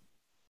film.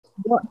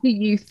 What do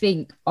you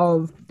think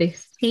of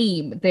this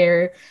team?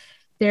 They're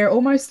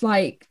almost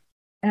like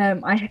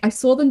I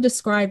saw them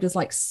described as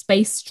like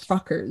space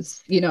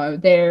truckers. You know,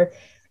 they're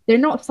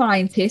not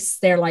scientists,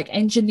 they're like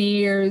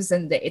engineers,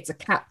 and it's a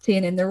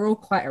captain, and they're all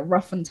quite a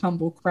rough and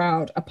tumble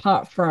crowd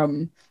apart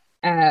from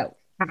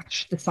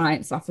Ash, the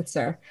science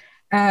officer.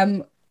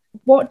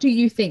 What do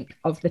you think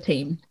of the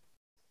team?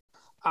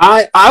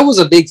 I was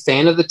a big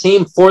fan of the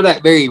team for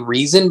that very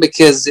reason,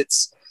 because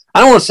I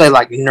don't want to say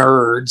like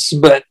nerds,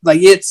 but like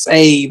it's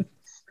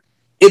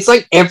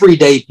like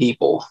everyday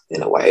people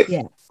in a way.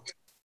 Yeah.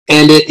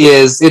 And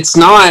it's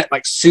not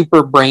like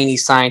super brainy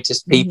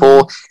scientist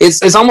people.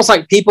 It's almost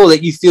like people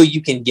that you feel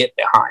you can get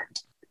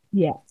behind.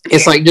 Yeah.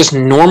 It's like just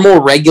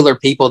normal, regular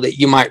people that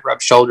you might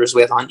rub shoulders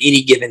with on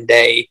any given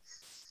day.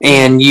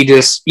 And you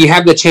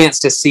have the chance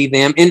to see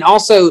them. And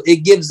also it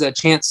gives a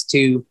chance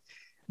to,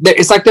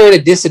 it's like they're at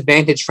a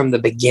disadvantage from the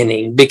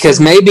beginning, because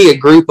maybe a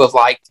group of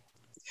like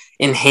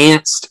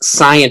enhanced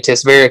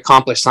scientists, very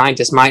accomplished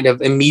scientists, might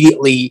have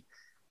immediately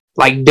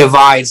like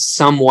devised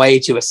some way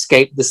to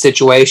escape the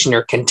situation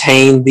or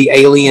contain the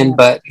alien.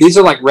 But these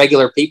are like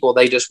regular people.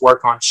 They just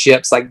work on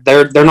ships. Like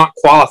they're not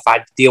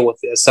qualified to deal with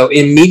this. So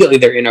immediately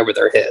they're in over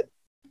their head.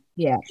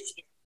 Yeah.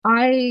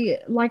 I,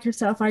 like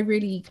yourself, I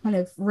really kind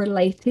of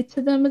related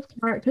to them as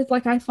characters.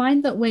 Like I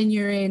find that when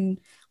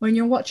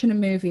you're watching a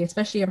movie,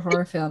 especially a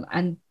horror film,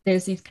 and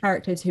there's these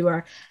characters who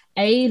are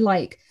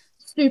like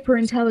super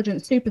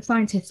intelligent, super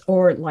scientists,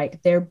 or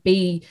like they're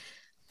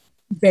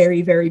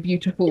very, very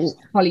beautiful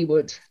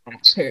Hollywood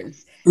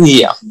actors.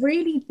 Yeah. It's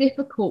really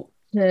difficult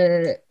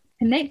to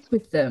connect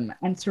with them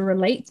and to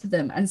relate to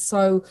them. And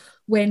so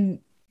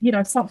when you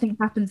know, something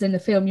happens in the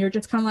film, you're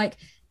just kind of like,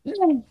 you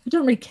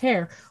don't really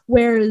care.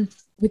 Whereas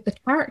with the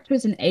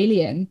characters in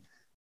Alien,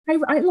 I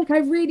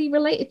really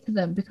related to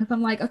them because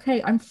I'm like,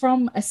 okay, I'm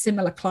from a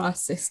similar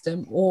class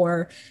system,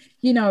 or,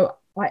 you know,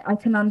 I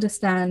can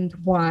understand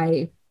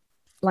why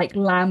like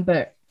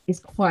Lambert is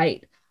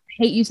quite,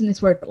 I hate using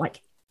this word, but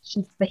like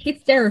she's the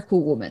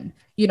hysterical woman.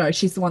 You know,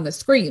 she's the one that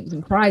screams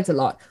and cries a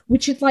lot,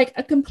 which is like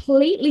a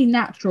completely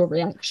natural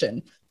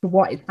reaction to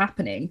what is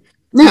happening.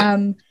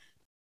 Yeah.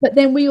 But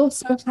then we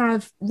also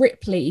have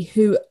Ripley,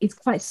 who is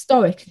quite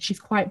stoic and she's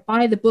quite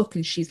by the book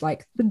and she's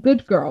like the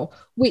good girl,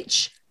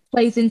 which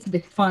plays into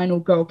this final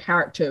girl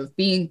character of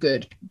being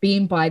good,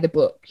 being by the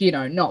book, you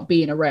know, not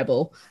being a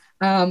rebel.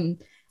 And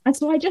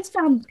so I just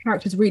found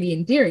characters really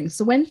endearing.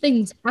 So when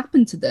things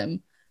happen to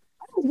them,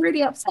 I was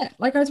really upset.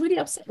 Like I was really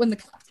upset when the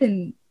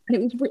captain, and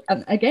it was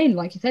and again,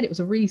 like you said, it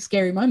was a really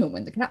scary moment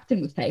when the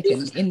captain was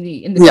taken in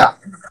the yeah.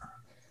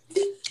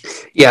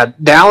 Yeah,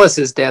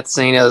 Dallas's death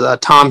scene is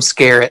Tom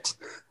Skerritt.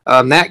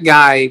 That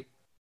guy,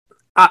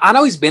 I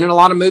know he's been in a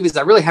lot of movies.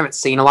 I really haven't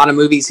seen a lot of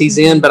movies he's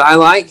in, but I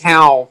like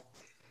how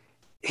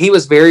he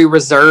was very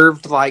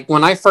reserved. Like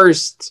when I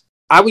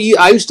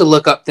used to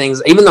look up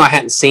things, even though I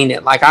hadn't seen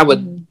it. Like I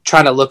would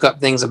try to look up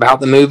things about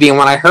the movie. And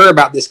when I heard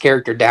about this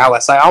character,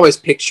 Dallas, I always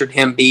pictured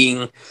him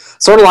being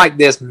sort of like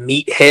this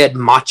meathead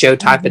macho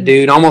type of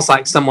dude, almost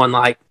like someone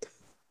like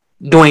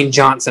Dwayne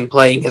Johnson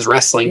playing his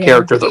wrestling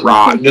character, The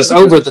Rock, just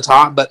over the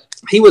top. But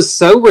he was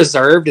so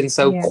reserved and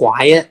so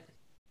quiet.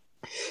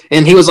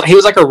 And he was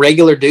like a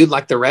regular dude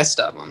like the rest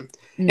of them.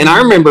 And I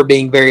remember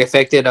being very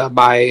affected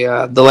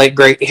by the late,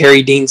 great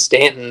Harry Dean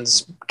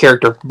Stanton's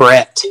character,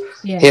 Brett,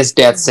 his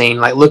death scene,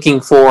 like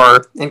looking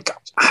for... And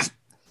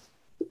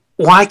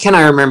why can't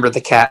I remember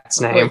the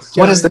cat's name?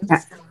 What is the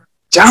cat?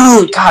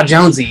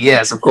 Jonesy,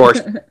 yes, of course.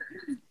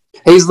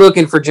 He's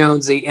looking for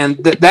Jonesy, and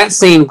that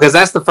scene, because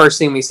that's the first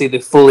scene we see the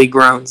fully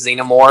grown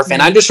xenomorph,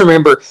 and I just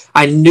remember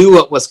I knew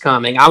it was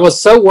coming. I was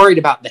so worried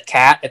about the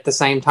cat at the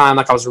same time,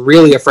 like I was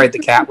really afraid the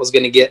cat was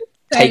going to get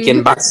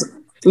taken by...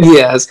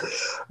 Yes,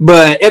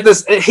 but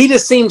he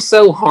just seems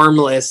so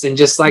harmless and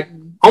just like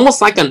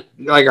almost like an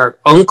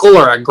uncle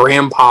or a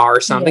grandpa or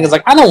something. It's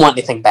like I don't want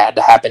anything bad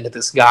to happen to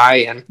this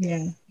guy,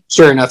 and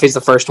sure enough, he's the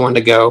first one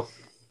to go.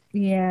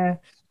 And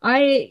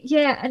I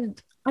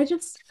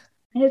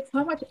had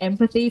so much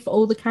empathy for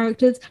all the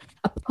characters,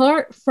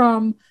 apart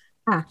from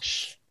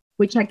Ash,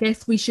 which I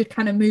guess we should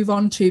kind of move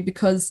on to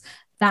because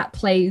that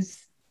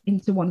plays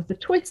into one of the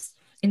twists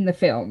in the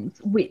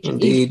films, which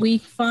is we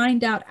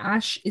find out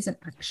Ash isn't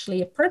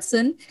actually a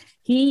person,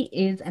 he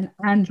is an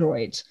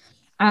android.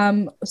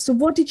 So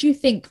what did you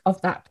think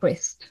of that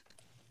twist?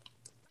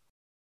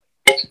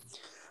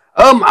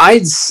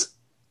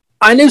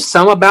 I knew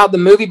some about the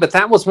movie, but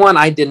that was one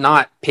I did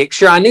not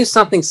picture. I knew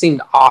something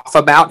seemed off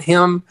about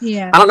him.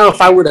 I don't know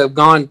if I would have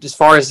gone as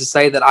far as to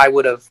say that I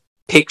would have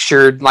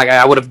pictured, like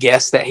I would have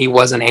guessed that he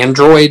was an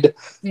android,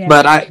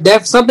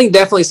 but something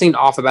definitely seemed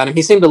off about him.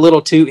 He seemed a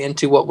little too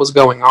into what was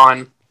going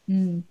on,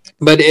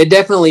 but it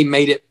definitely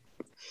made it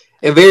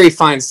a very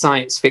fine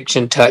science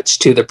fiction touch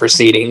to the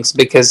proceedings,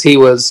 because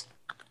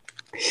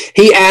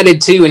he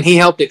added to and he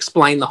helped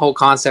explain the whole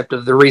concept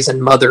of the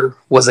reason Mother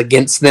was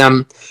against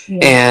them,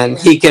 and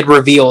he could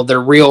reveal the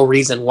real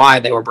reason why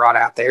they were brought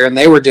out there, and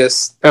they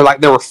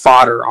were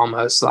fodder,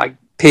 almost like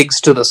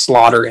pigs to the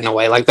slaughter in a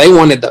way. Like they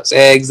wanted those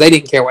eggs. They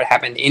didn't care what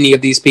happened to any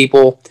of these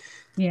people.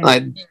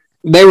 Like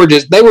they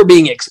were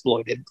being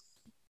exploited.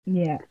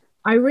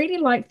 I really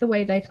liked the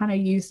way they kind of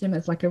used him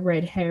as like a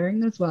red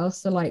herring as well.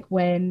 So like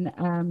when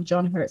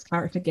John Hurt's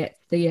character gets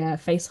the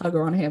face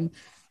hugger on him,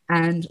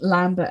 and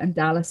Lambert and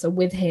Dallas are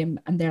with him,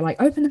 and they're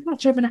like, open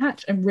the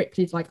hatch, and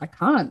Ripley's like, I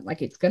can't,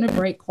 like it's gonna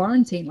break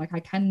quarantine, like I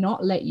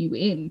cannot let you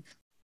in.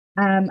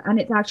 And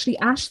it's actually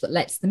Ash that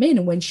lets them in,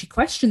 and when she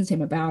questions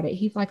him about it,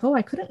 he's like, oh,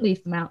 I couldn't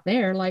leave them out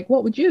there, like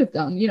what would you have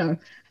done, you know?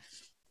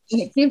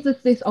 And it gives us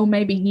this, oh,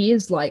 maybe he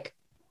is like,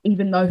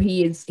 even though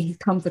he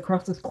comes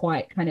across as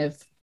quite kind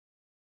of,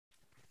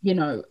 you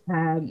know,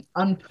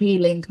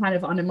 unfeeling, kind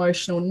of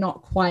unemotional,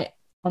 not quite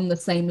on the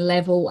same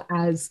level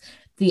as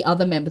the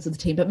other members of the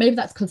team, but maybe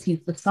that's because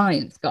he's the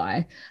science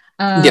guy.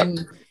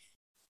 And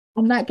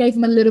that gave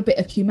him a little bit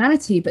of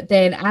humanity. But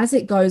then as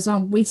it goes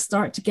on, we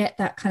start to get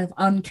that kind of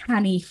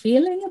uncanny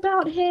feeling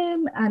about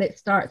him, and it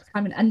starts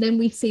coming, and then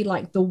we see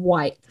like the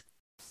white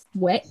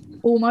sweat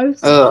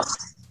almost.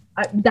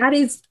 That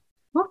is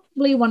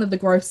probably one of the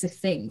grossest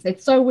things.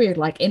 It's so weird,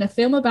 like in a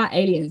film about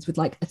aliens with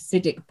like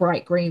acidic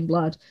bright green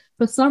blood,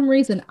 for some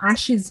reason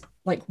Ash's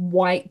like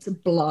white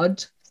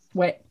blood,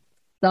 sweat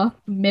stuff,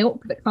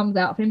 milk that comes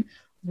out of him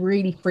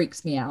really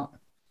freaks me out.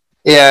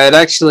 Yeah, it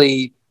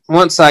actually,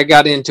 once I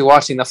got into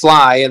watching The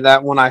Fly, and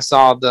that when I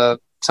saw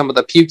some of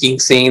the puking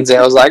scenes,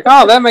 I was like,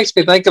 oh, that makes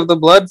me think of the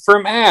blood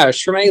from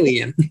Ash from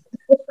Alien.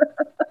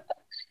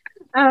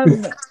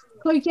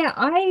 So yeah,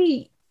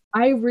 I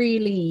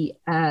really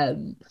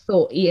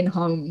thought Ian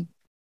Holm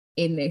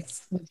in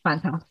this was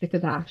fantastic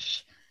as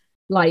Ash.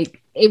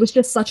 Like it was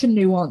just such a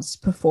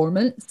nuanced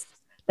performance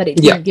that it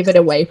didn't give it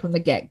away from the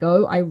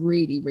get-go. I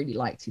really, really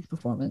liked his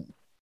performance.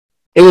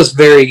 It was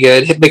very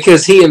good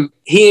because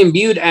he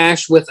imbued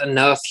Ash with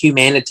enough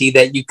humanity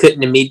that you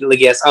couldn't immediately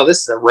guess, oh, this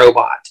is a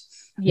robot.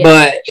 Yeah.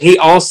 But he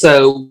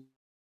also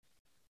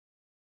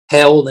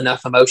held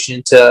enough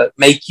emotion to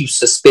make you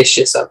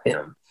suspicious of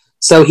him.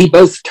 So he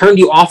both turned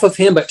you off of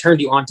him, but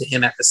turned you onto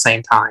him at the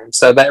same time.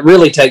 So that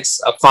really takes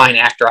a fine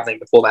actor, I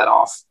think, to pull that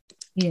off.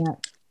 Yeah.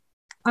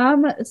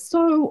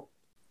 So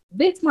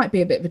this might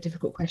be a bit of a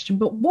difficult question,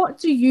 but what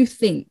do you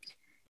think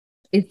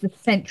is the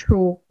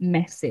central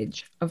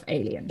message of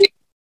Alien?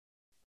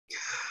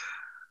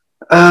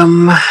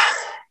 Trying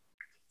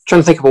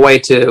to think of a way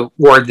to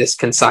word this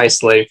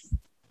concisely.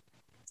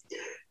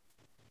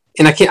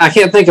 And I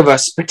can't think of a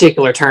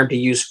particular term to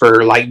use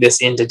for like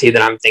this entity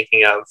that I'm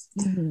thinking of.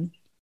 Mm-hmm.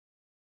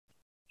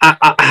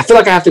 I feel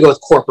like I have to go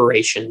with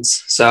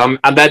corporations. So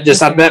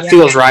that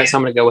feels right. So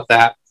I'm going to go with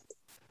that.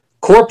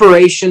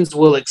 Corporations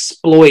will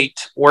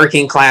exploit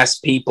working class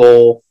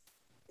people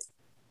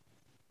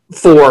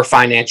for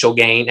financial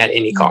gain at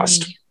any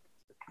cost.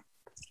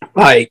 Mm-hmm.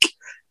 Like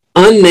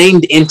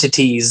unnamed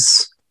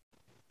entities,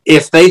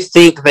 if they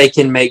think they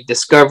can make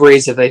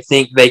discoveries, if they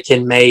think they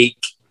can make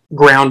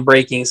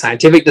groundbreaking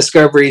scientific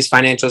discoveries,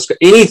 financial,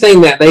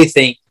 anything that they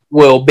think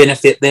will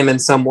benefit them in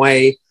some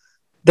way,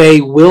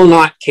 they will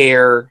not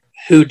care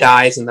who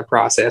dies in the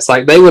process.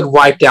 Like they would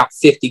wipe out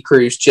 50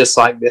 crews just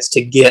like this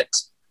to get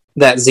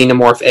that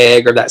xenomorph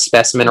egg or that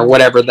specimen or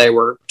whatever they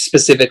were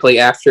specifically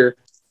after.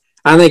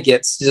 I think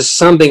it's just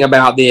something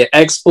about the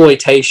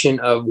exploitation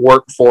of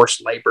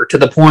workforce labor to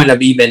the point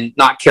of even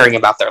not caring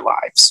about their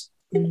lives.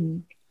 Mm-hmm.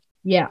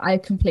 Yeah, I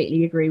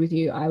completely agree with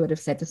you. I would have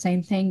said the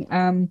same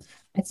thing.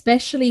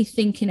 Especially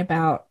thinking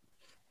about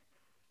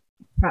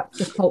perhaps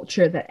the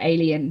culture that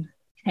Alien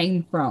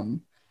came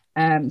from.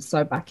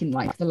 So back in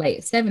like the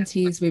late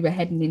 70s, we were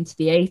heading into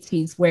the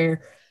 80s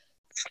where,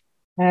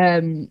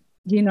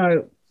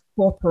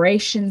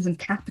 corporations and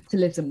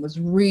capitalism was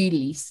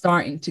really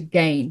starting to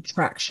gain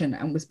traction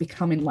and was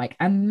becoming like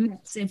a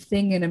massive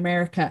thing in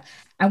America.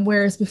 And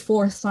whereas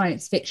before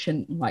science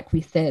fiction, like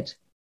we said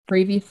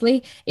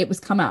previously, it was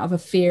come out of a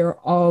fear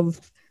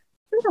of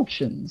the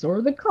Russians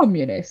or the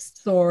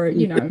communists or,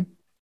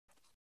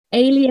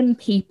 alien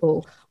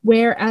people.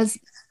 Whereas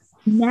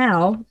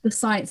now the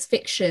science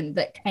fiction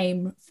that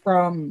came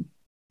from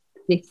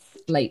this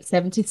late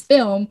 70s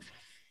film,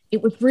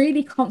 it was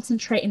really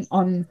concentrating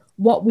on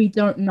what we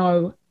don't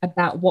know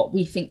about what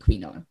we think we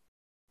know.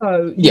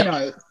 So,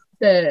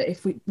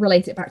 if we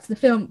relate it back to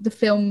the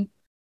film,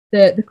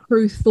 the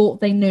crew thought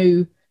they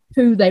knew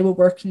who they were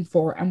working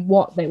for and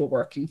what they were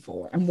working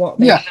for and what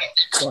their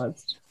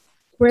was.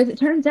 Whereas it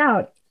turns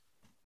out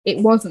it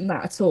wasn't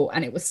that at all,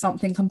 and it was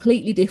something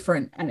completely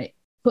different, and it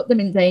put them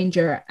in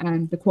danger,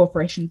 and the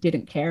corporation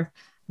didn't care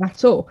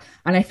at all.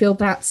 And I feel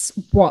that's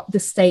what the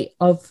state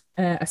of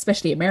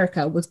especially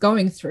America was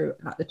going through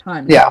at the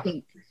time.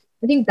 And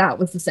I think that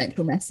was the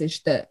central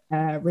message that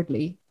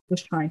Ridley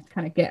was trying to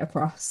kind of get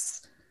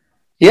across.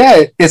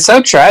 Yeah, it's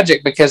so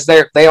tragic because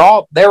they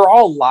were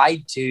all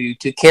lied to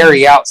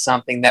carry out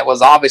something that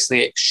was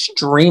obviously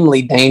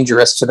extremely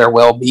dangerous to their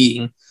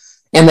well-being,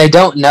 and they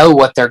don't know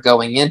what they're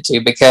going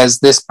into because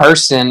this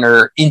person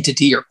or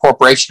entity or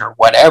corporation or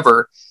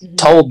whatever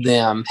told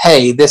them,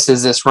 hey, this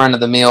is this run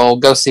of the mill,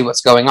 go see what's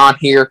going on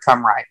here,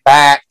 come right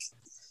back.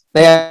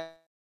 They have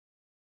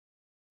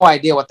no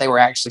idea what they were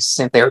actually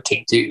sent there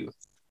to do.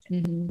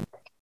 Mm-hmm.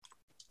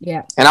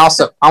 Yeah. And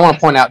also, I want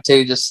to point out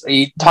too, just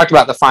you talked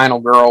about the final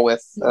girl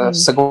with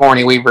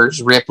Sigourney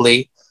Weaver's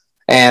Ripley,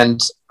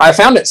 and I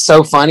found it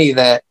so funny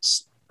that,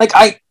 like,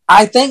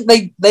 I think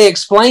they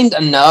explained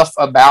enough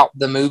about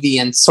the movie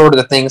and sort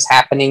of the things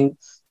happening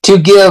to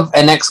give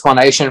an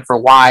explanation for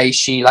why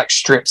she like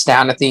strips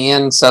down at the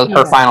end. So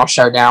her final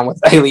showdown with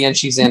Alien,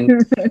 she's in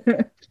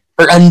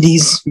her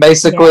undies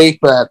basically,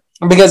 but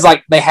because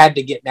like they had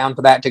to get down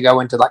to that to go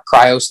into like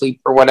cryo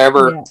sleep or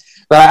whatever. Yeah.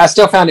 But I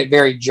still found it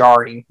very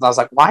jarring. I was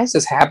like, why is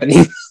this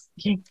happening?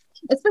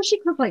 Especially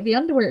because like the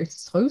underwear is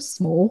so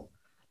small.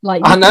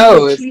 Like I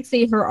know you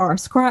see her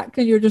arse crack,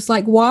 and you're just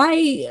like,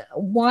 why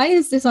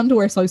is this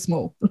underwear so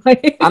small?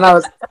 I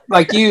know,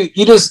 like you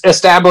just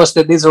established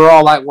that these are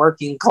all like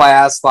working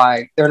class,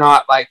 like they're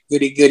not like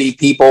goody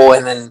people,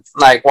 and then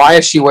like why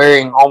is she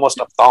wearing almost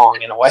a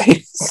thong in a way?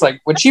 It's like,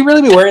 would she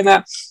really be wearing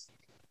that?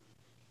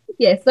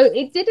 Yeah, so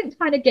it didn't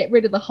kind of get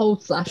rid of the whole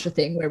slasher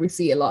thing where we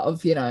see a lot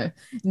of,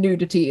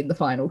 nudity in the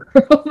final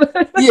girl.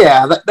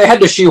 Yeah, they had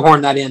to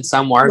shoehorn that in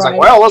somewhere. It's like,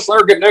 well, let's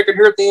let her get naked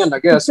here at the end, I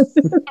guess. So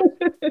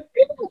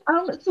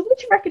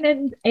would you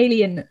recommend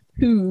Alien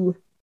to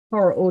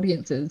horror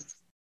audiences?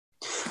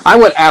 I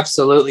would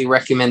absolutely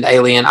recommend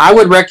Alien. I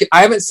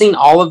haven't seen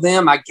all of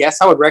them. I guess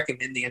I would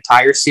recommend the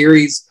entire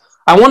series.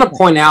 I want to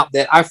point out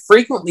that I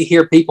frequently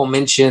hear people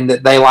mention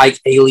that they like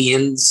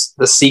Aliens,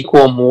 the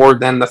sequel, more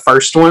than the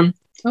first one.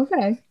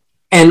 Okay.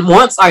 And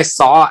once I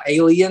saw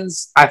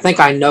Aliens, I think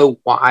I know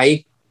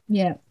why.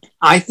 Yeah.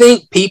 I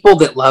think people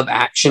that love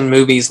action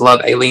movies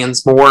love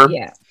Aliens more.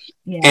 Yeah.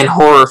 And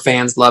horror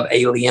fans love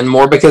Alien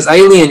more because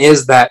Alien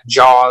is that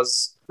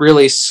Jaws,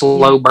 really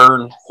slow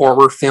burn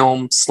horror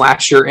film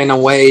slasher in a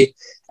way.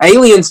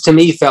 Aliens to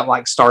me felt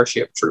like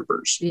Starship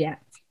Troopers. Yeah.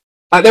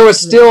 There was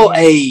still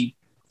a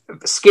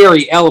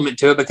scary element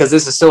to it because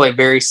this is still a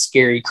very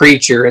scary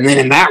creature. And then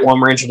in that one,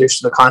 we're introduced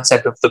to the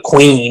concept of the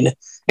Queen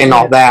and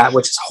all that,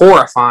 which is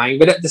horrifying.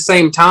 But at the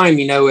same time,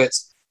 you know,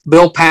 it's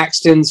Bill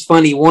Paxton's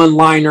funny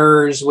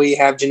one-liners. We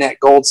have Jeanette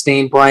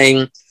Goldstein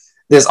playing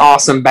this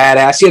awesome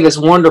badass. You have this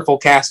wonderful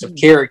cast of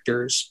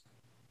characters.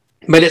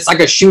 But it's like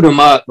a shoot 'em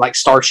up, like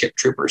Starship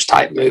Troopers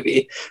type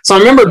movie. So I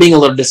remember being a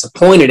little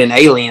disappointed in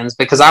Aliens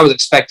because I was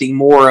expecting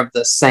more of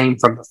the same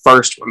from the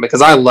first one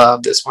because I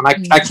love this one.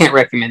 I can't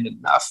recommend it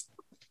enough.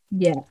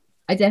 Yeah,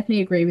 I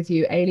definitely agree with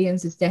you.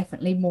 Aliens is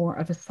definitely more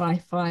of a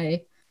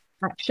sci-fi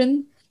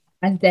action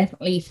and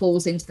definitely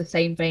falls into the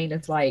same vein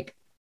as like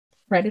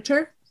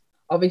Predator.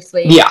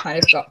 Obviously, kind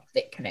of got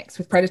thick connects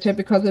with Predator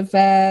because of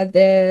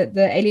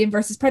the Alien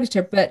versus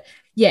Predator. But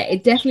yeah,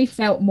 it definitely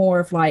felt more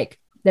of like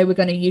they were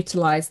going to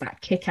utilize that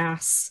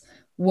kick-ass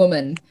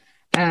woman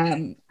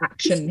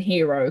action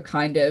hero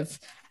kind of.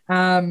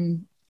 I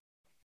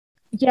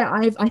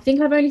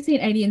think I've only seen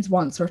Aliens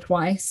once or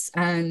twice,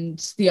 and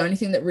the only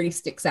thing that really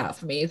sticks out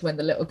for me is when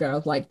the little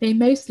girl's like, they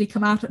mostly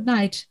come out at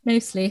night,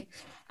 mostly.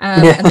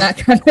 And that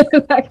kind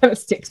of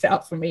sticks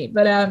out for me.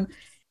 But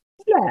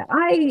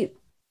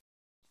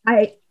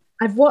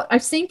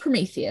I've seen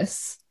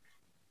Prometheus.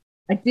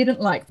 I didn't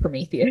like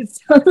Prometheus.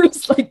 I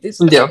was like, this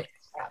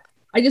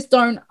I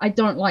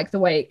don't like the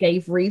way it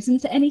gave reason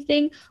to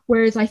anything.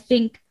 Whereas I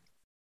think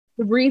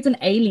the reason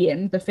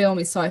Alien, the film,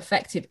 is so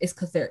effective is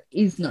because there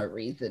is no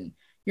reason.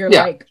 You're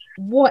like,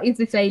 what is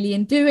this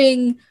alien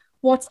doing?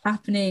 What's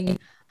happening?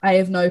 I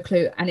have no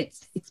clue. And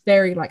it's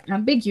very like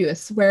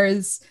ambiguous.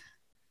 Whereas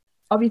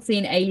obviously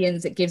in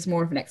Aliens, it gives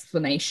more of an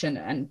explanation.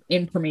 And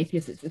in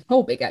Prometheus, it's this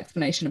whole big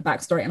explanation and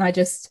backstory. And I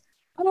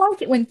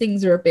like it when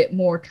things are a bit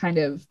more kind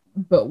of,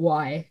 but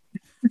why?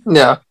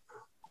 Yeah.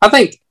 I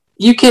think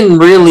you can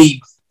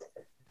really,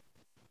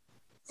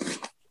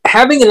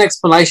 having an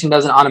explanation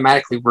doesn't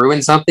automatically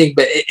ruin something,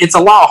 but it's a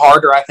lot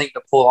harder, I think,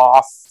 to pull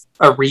off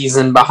a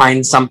reason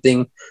behind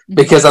something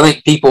because I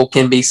think people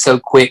can be so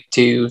quick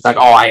to like,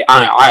 oh,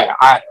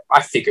 I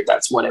figured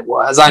that's what it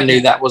was. I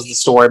knew that was the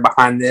story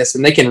behind this,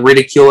 and they can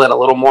ridicule it a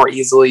little more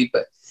easily,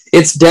 but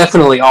it's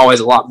definitely always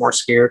a lot more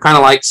scary. Kind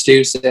of like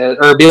Stu said,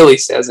 or Billy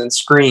says in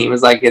Scream,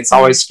 is like it's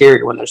always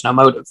scary when there's no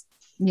motive.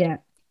 Yeah.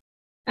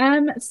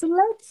 So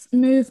let's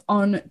move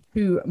on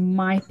to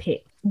my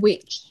pick,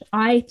 which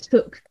I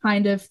took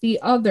kind of the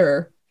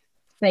other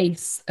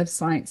face of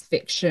science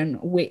fiction,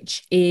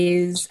 which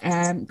is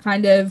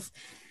kind of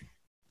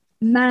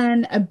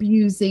man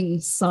abusing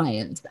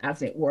science,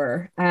 as it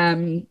were.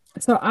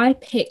 So I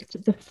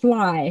picked The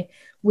Fly,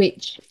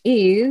 which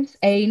is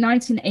a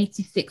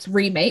 1986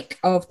 remake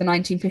of the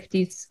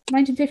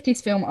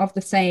 1950s film of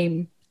the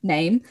same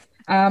name.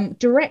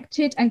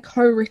 Directed and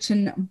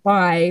co-written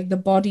by the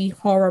body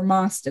horror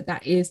master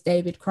that is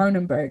David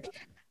Cronenberg,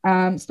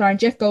 starring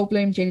Jeff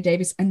Goldblum, Gina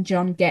Davis, and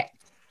John Getz.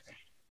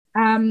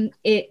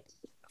 It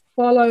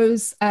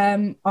follows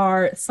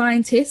our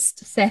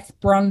scientist Seth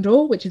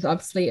Brundle, which is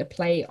obviously a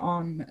play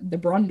on the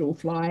Brundle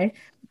fly,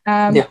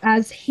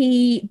 as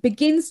he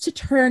begins to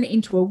turn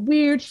into a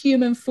weird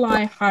human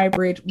fly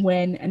hybrid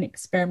when an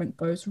experiment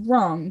goes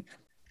wrong.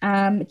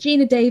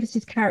 Gina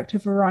Davis's character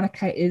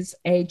Veronica is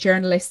a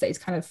journalist that is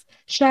kind of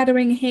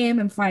shadowing him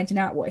and finding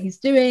out what he's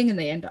doing, and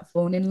they end up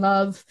falling in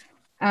love.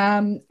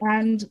 And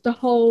the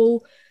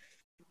whole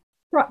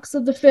crux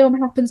of the film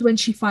happens when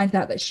she finds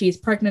out that she's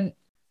pregnant,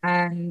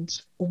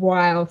 and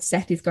while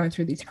Seth is going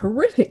through these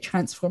horrific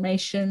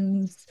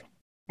transformations,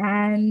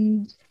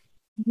 and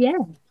he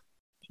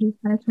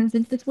kind of turns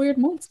into this weird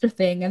monster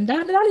thing, and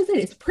that is it.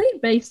 It's pretty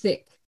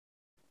basic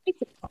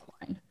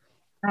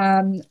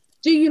outline.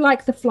 Do you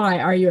like The Fly?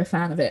 Are you a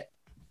fan of it?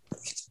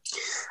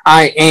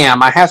 I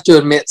am. I have to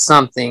admit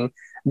something.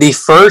 The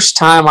first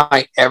time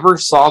I ever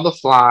saw The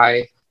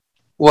Fly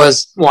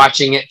was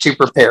watching it to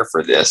prepare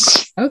for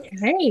this.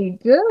 Okay,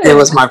 good. It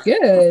was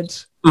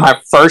my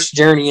first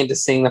journey into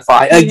seeing The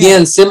Fly.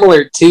 Again,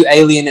 similar to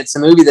Alien, it's a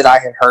movie that I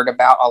had heard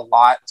about a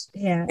lot.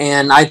 Yeah.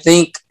 And I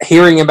think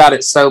hearing about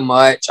it so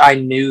much, I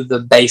knew the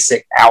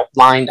basic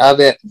outline of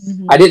it.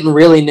 Mm-hmm. I didn't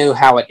really know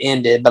how it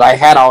ended, but I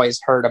had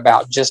always heard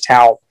about just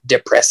how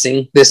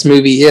depressing this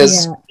movie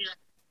is. Yeah.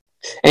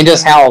 And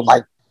just how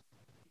like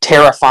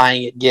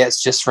terrifying it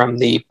gets just from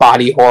the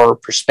body horror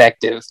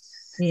perspective.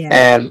 Yeah.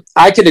 And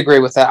I could agree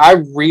with that. I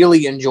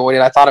really enjoyed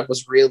it. I thought it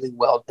was really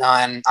well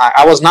done.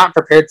 I was not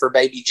prepared for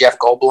baby Jeff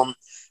Goldblum.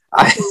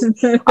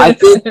 I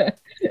think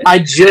I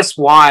just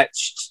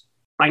watched,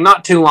 like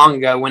not too long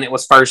ago when it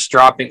was first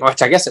dropping,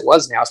 which I guess it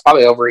was now. It's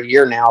probably over a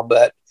year now,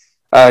 but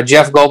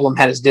Jeff Goldblum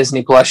had his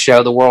Disney Plus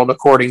show, The World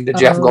According to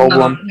Jeff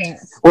Goldblum.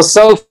 Was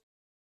so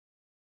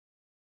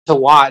to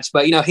watch,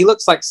 but he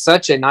looks like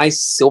such a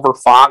nice silver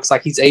fox.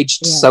 Like he's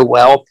aged so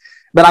well.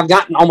 But I've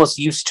gotten almost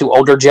used to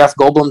older Jeff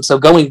Goldblum. So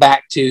going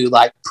back to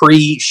like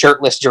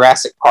pre-shirtless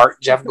Jurassic Park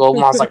Jeff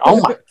Goldblum, I was like, oh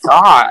my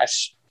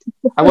gosh.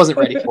 I wasn't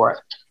ready for it.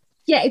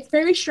 Yeah, it's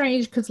very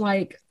strange because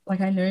like like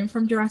I know him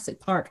from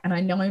Jurassic Park, and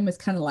I know him as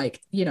kind of like,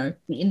 you know,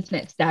 the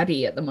internet's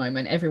daddy at the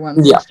moment.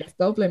 Everyone's Jeff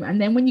Goldblum. And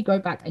then when you go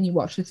back and you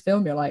watch this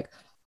film, you're like,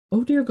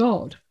 oh dear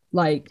God,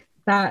 like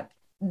that.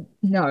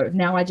 No,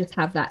 now I just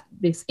have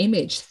this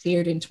image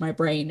seared into my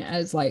brain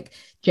as like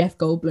Jeff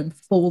Goldblum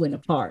falling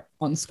apart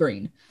on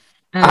screen.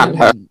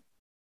 Yeah,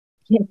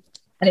 and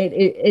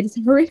it's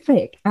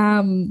horrific.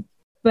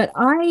 But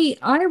I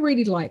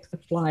really like The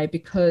Fly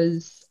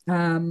because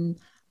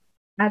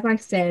as I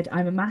said,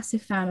 I'm a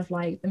massive fan of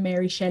like the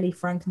Mary Shelley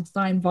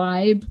Frankenstein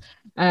vibe,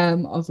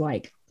 of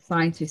like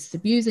scientists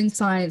abusing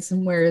science,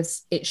 and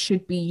whereas it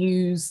should be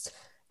used to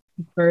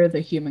further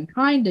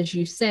humankind, as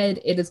you said,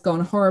 it has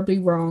gone horribly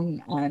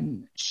wrong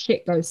and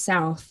shit goes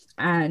south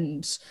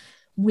and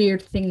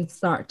weird things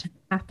start to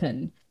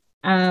happen.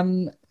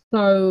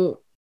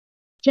 So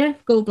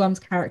Jeff Goldblum's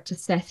character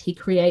Seth, he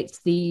creates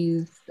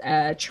these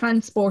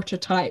transporter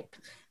type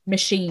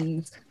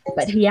machines,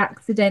 but he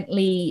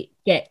accidentally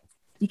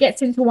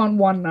gets into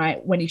one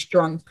night when he's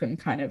drunk and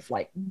kind of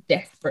like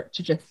desperate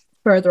to just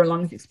further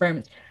along his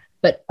experiments.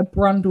 But a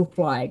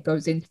brundlefly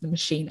goes into the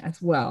machine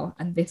as well,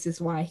 and this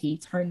is why he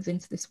turns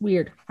into this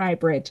weird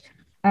hybrid.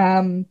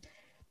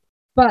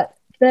 But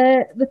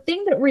the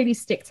thing that really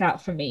sticks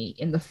out for me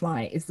in The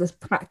Fly is this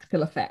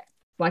practical effect.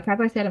 Like, as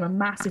I said, I'm a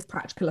massive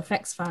practical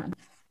effects fan,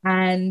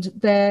 and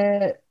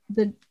the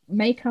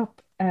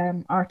makeup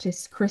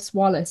artist Chris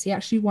Wallace, he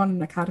actually won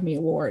an Academy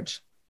Award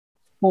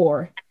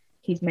for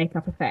his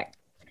makeup effect.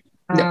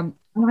 And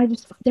I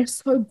just, they're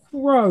so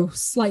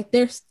gross. Like,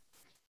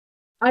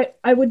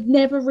 I would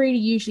never really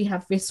usually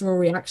have visceral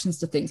reactions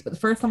to things, but the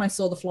first time I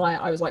saw The Fly,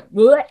 I was like,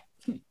 bleh,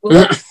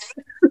 bleh.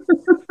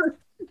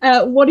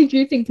 What did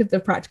you think of the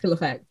practical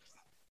effects?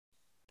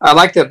 I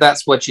like that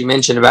that's what you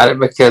mentioned about it,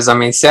 because I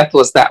mean Seth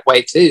was that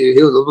way too.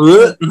 He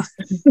was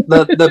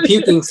the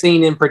puking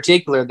scene in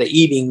particular, the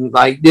eating,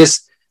 like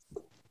this.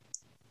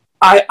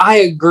 I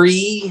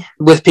agree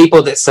with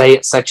people that say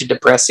it's such a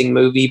depressing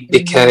movie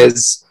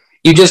because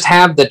you just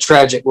have the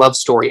tragic love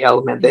story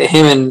element that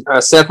him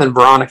and Seth and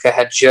Veronica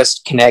had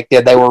just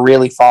connected. They were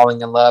really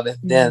falling in love, and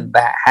then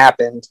that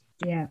happened.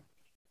 Yeah,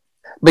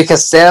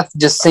 because Seth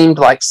just seemed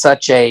like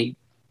such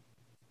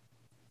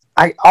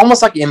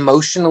almost like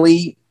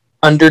emotionally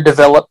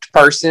underdeveloped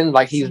person.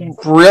 Like, he's a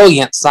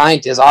brilliant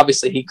scientist.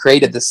 Obviously, he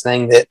created this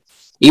thing that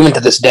even to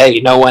this day,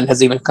 no one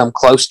has even come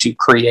close to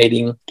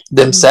creating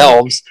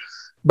themselves.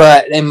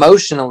 But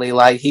emotionally,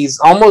 like, he's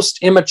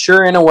almost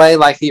immature in a way.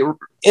 Like, he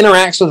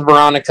interacts with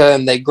Veronica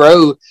and they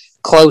grow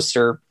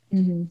closer.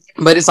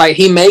 But it's like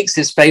he makes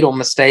his fatal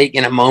mistake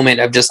in a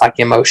moment of just like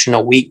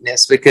emotional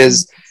weakness,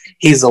 because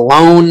he's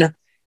alone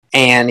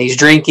and he's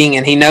drinking,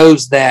 and he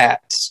knows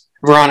that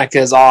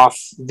Veronica's off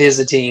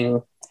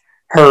visiting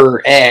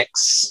her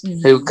ex,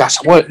 who, gosh,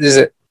 what is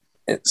it?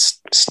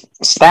 It's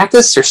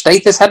Stathis or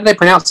Stathis? How do they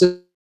pronounce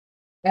it?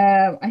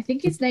 I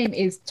think his name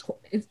is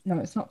no,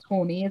 it's not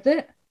Tony, is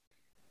it?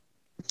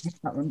 I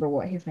can't remember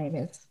what his name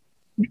is.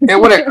 Yeah,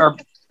 whatever.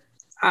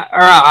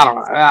 I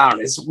don't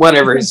know. It's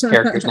whatever his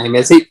character's name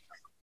is.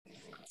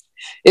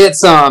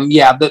 It's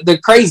the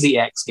crazy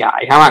ex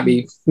guy. I might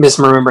be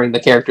misremembering the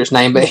character's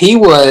name, but he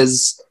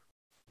was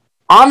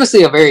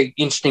obviously a very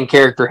interesting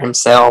character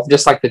himself,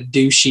 just like the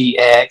douchey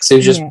ex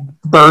who's just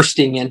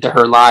bursting into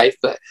her life.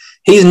 But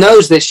he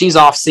knows that she's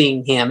off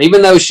seeing him,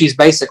 even though she's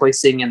basically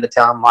seeing him to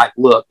tell him, like,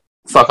 look,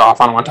 fuck off,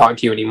 I don't want to talk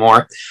to you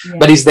anymore.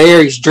 But he's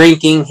there, he's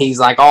drinking, he's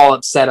like all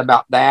upset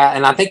about that,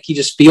 and I think he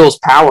just feels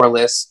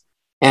powerless,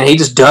 and he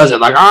just does it.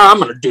 Like, I'm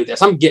going to do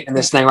this. I'm getting in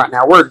this thing right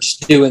now. We're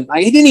just doing,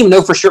 like, he didn't even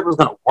know for sure it was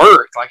going to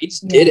work. Like, he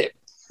just did it.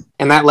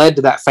 And that led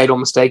to that fatal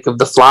mistake of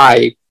the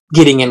Fly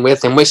getting in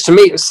with him, which to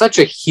me is such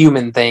a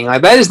human thing.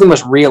 Like, that is the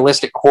most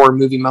realistic horror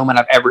movie moment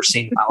I've ever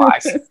seen in my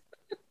life.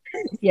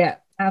 Yeah,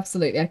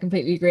 absolutely. I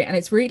completely agree. And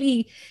it's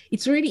really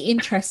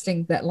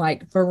interesting that,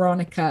 like,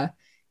 Veronica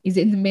is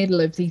in the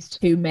middle of these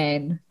two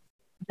men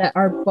that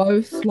are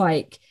both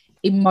like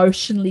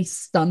emotionally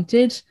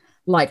stunted.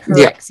 Like, her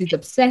ex is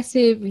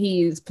obsessive,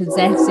 he is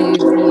possessive,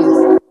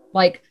 he's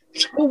like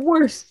the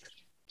worst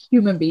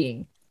human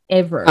being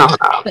ever.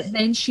 But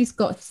then she's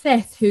got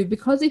Seth, who,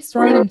 because he's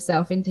thrown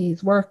himself into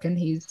his work and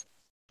his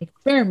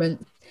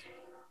experiments,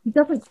 he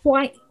doesn't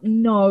quite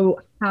know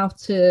how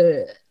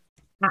to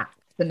act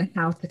and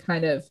how to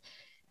kind of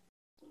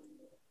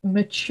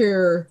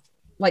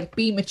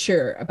be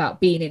mature about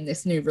being in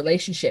this new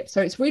relationship.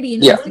 So it's really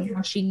interesting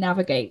how she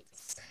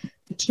navigates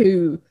the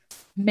two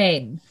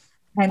men,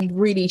 and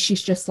really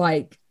she's just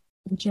like,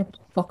 would you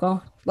fuck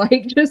off?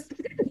 Like,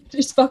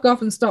 just fuck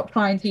off and stop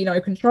trying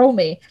to, control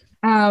me.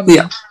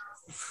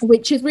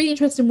 Which is really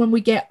interesting when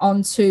we get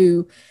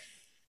onto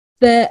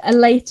a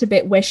later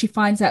bit where she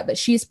finds out that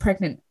she's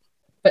pregnant,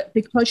 but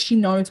because she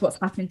knows what's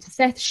happening to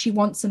Seth, she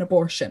wants an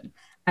abortion.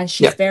 And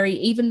she's very,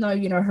 even though,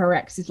 her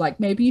ex is like,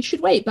 maybe you should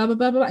wait, blah, blah,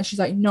 blah, blah. And she's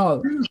like,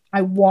 no,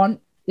 I want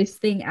this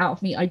thing out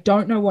of me. I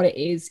don't know what it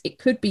is. It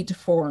could be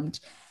deformed.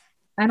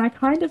 And I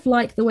kind of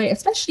like the way,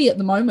 especially at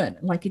the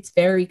moment, like, it's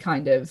very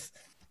kind of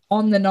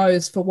on the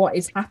nose for what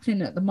is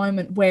happening at the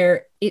moment,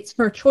 where it's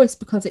her choice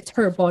because it's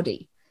her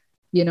body,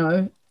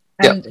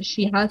 And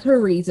she has her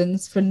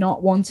reasons for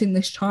not wanting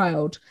this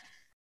child.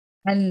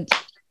 And,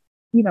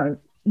 you know,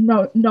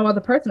 no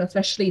other person,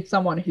 especially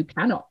someone who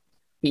cannot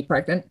be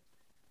pregnant,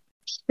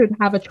 should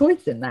have a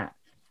choice in that.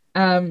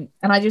 And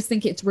I just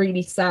think it's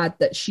really sad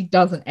that she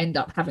doesn't end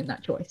up having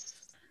that choice.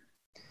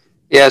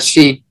 Yeah,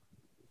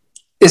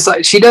 it's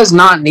like she does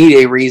not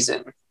need a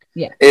reason.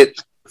 Yeah.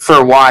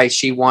 For why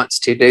she wants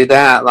to do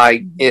that.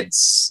 Like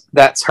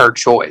that's her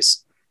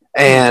choice.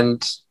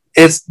 And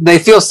they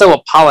feel so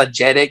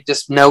apologetic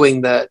just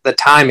knowing the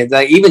time.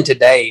 Like even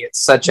today, it's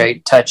such a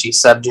touchy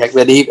subject,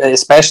 but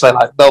especially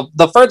like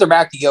the further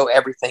back you go,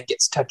 everything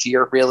gets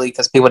touchier really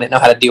because people didn't know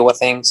how to deal with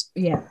things.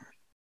 Yeah.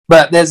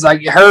 But there's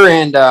like her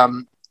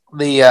and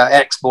the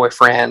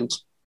ex-boyfriend,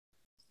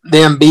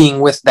 them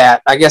being with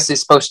that, I guess is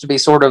supposed to be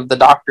sort of the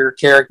doctor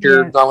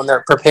character going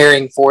there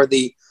preparing for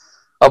the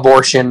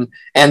abortion,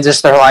 and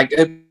just they're like,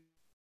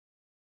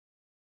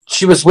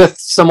 she was with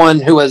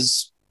someone who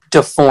was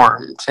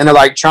deformed, and they're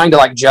like trying to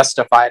like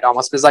justify it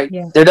almost because like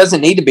there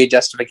doesn't need to be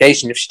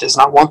justification if she does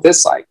not want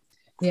this, like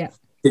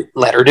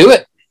let her do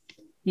it.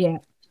 Yeah,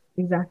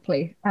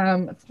 exactly.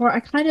 I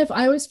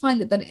always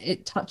find that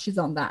it touches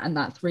on that, and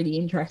that's really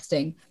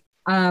interesting.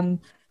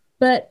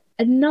 But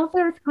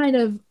another kind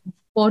of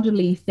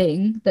bodily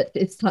thing that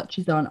it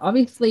touches on,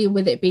 obviously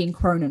with it being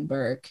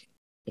Cronenberg,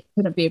 it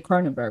couldn't be a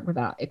Cronenberg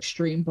without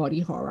extreme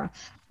body horror.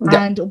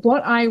 And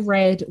what I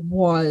read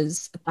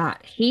was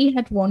that he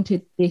had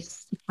wanted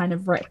this to kind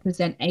of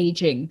represent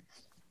aging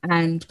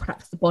and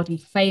perhaps the body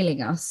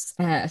failing us,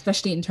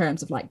 especially in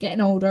terms of like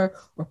getting older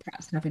or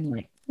perhaps having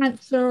like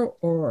cancer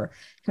or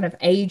kind of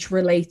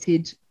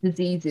age-related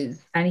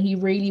diseases. And he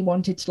really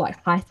wanted to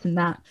like heighten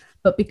that.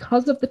 But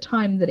because of the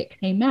time that it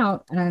came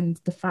out and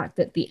the fact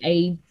that the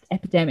AIDS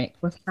epidemic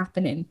was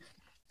happening,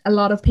 a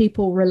lot of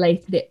people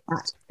related it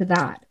back to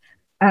that.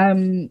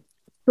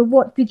 So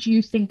what did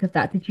you think of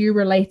that? Did you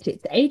relate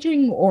it to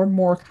aging or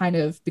more kind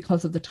of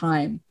because of the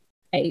time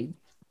AIDS?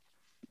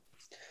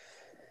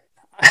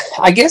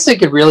 I guess it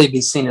could really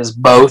be seen as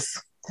both.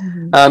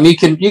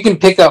 Mm-hmm. You can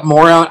pick up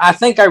more on. I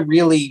think I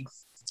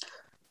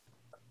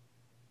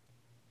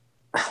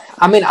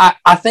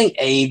think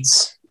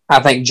AIDS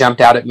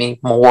jumped out at me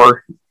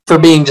more for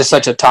being just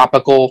such a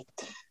topical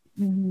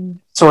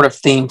sort of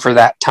theme for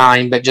that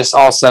time, but just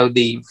also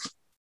the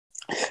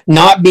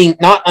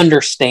not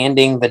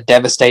understanding the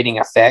devastating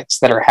effects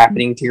that are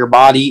happening to your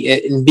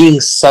body and being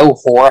so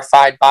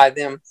horrified by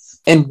them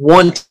and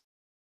wanting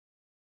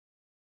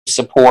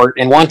support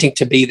and wanting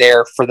to be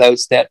there for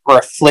those that were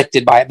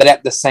afflicted by it, but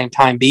at the same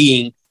time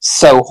being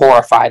so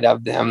horrified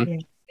of them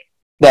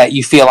that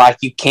you feel like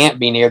you can't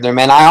be near them.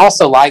 And I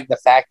also like the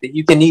fact that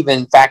you can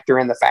even factor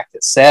in the fact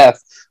that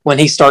Seth, when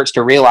he starts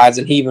to realize,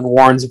 and he even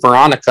warns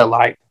Veronica,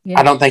 like,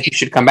 I don't think you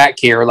should come back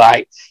here.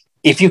 Like,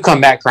 if you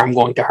come back here, I'm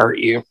going to hurt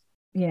you.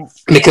 Yeah.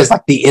 Because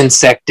like the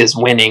insect is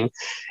winning.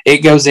 It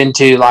goes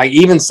into like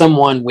even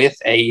someone with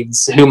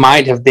AIDS who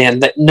might have been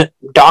that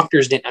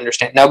doctors didn't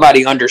understand.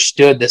 Nobody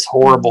understood this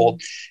horrible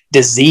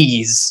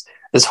disease,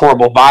 this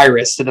horrible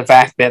virus, to the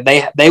fact that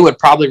they would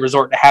probably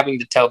resort to having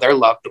to tell their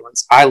loved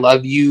ones, I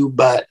love you,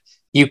 but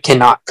you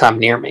cannot come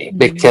near me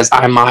because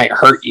I might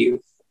hurt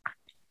you.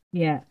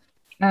 Yeah.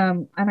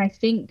 And I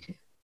think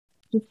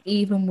just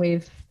even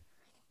with,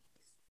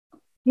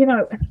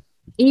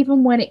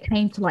 even when it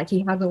came to like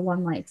he has a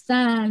one night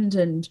stand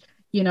and,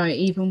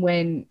 even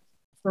when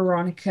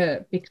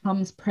Veronica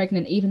becomes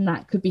pregnant, even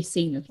that could be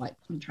seen as like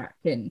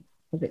contracting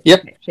because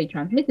it's actually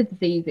transmitted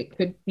disease. It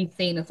could be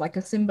seen as like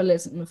a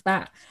symbolism of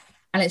that.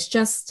 And it's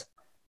just,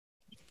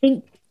 I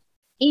think,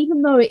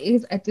 even though it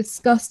is a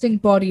disgusting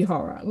body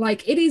horror,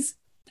 like it is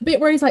the bit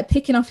where he's like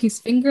picking off his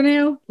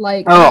fingernail,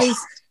 like that is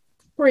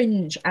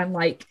cringe and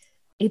like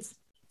it's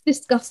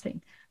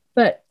disgusting.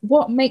 But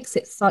what makes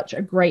it such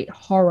a great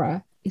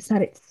horror is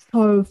that it's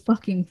so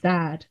fucking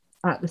sad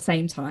at the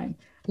same time.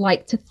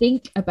 Like to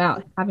think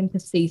about having to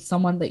see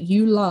someone that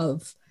you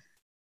love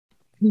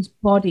whose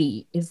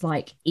body is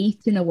like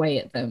eating away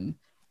at them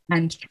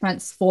and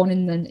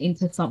transforming them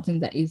into something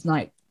that is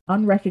like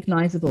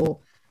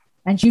unrecognizable,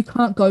 and you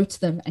can't go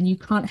to them and you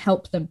can't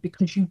help them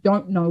because you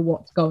don't know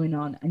what's going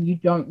on and you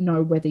don't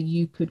know whether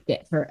you could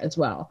get hurt as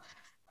well.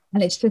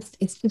 And it's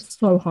just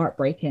so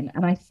heartbreaking.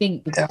 And I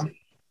think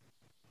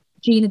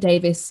Geena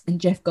Davis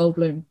and Jeff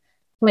Goldblum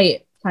play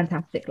it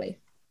fantastically.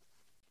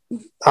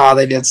 Oh,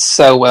 they did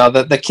so well.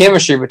 The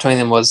chemistry between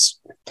them was,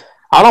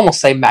 I'd almost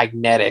say,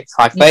 magnetic.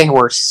 Like they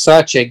were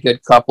such a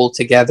good couple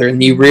together,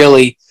 and you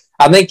really,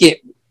 I think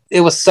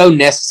it was so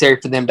necessary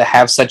for them to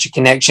have such a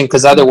connection,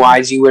 because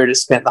otherwise you would have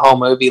spent the whole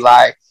movie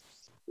like,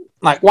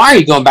 why are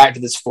you going back to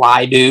this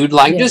fly dude?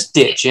 Like, just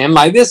ditch him.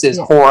 Like, this is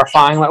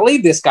horrifying. Like,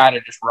 leave this guy to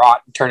just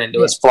rot and turn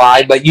into his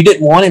fly. But you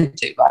didn't want him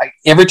to. Like,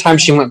 every time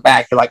she went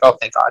back, you're like, oh,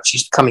 thank God,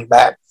 she's coming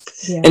back.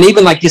 Yeah. And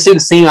even, like, you see the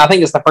scene, I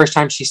think it's the first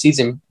time she sees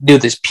him do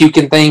this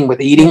puking thing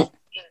with eating.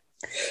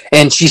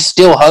 And she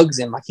still hugs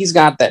him. Like, he's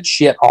got that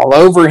shit all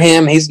over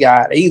him. He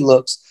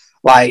looks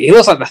like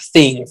the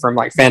Thing from,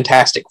 like,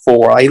 Fantastic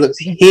Four. Like, he looks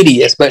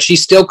hideous. But she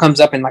still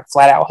comes up and, like,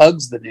 flat out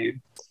hugs the dude.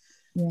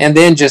 And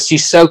then just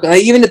she's so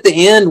even at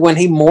the end when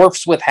he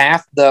morphs with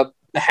half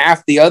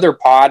the other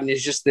pod and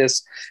is just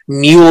this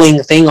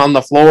mewling thing on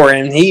the floor,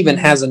 and he even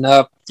has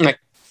enough like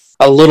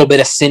a little bit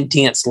of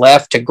sentience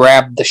left to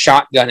grab the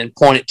shotgun and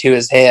point it to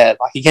his head.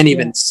 Like he can't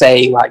even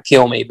say like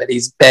kill me, but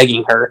he's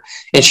begging her,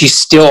 and she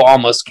still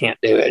almost can't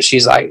do it.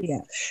 She's like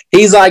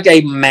he's like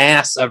a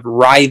mass of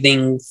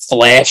writhing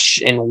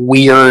flesh and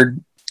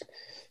weird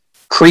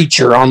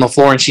creature on the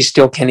floor, and she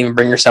still can't even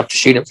bring herself to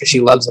shoot him because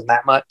she loves him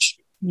that much.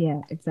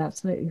 Yeah, it's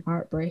absolutely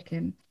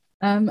heartbreaking.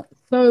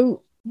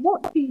 So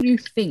what do you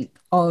think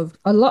of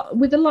a lot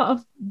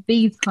of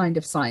these kind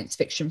of science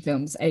fiction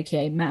films,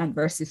 aka man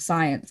versus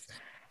science?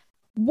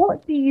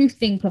 What do you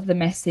think of the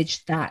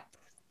message that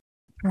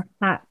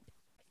perhaps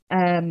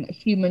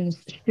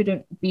humans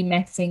shouldn't be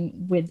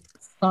messing with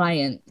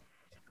science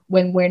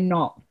when we're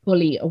not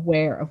fully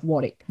aware of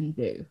what it can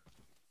do?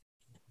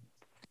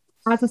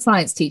 As a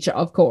science teacher,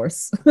 of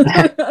course.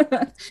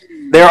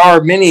 There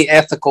are many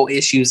ethical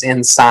issues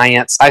in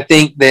science. I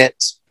think that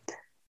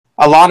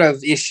a lot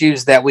of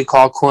issues that we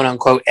call quote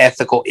unquote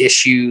ethical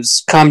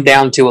issues come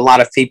down to a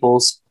lot of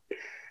people's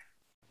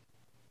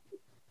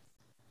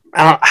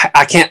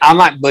I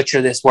might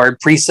butcher this word,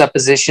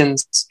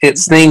 presuppositions.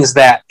 It's things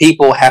that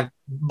people have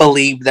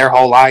believed their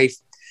whole life.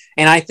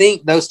 And I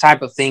think those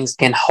type of things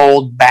can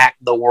hold back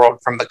the world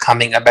from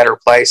becoming a better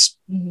place.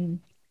 Mm-hmm.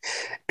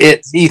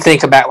 You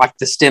think about like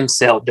the stem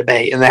cell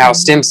debate and how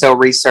stem cell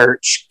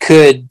research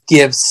could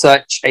give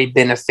such a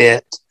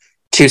benefit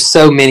to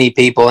so many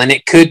people, and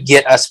it could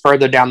get us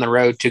further down the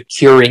road to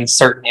curing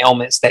certain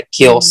ailments that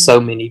kill so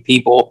many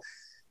people.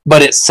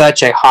 But it's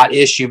such a hot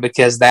issue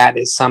because that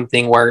is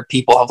something where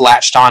people have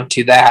latched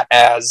onto that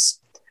as,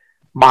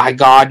 my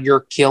God,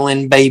 you're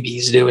killing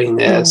babies doing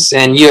this.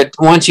 And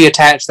once you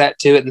attach that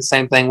to it, and the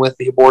same thing with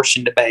the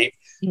abortion debate,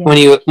 when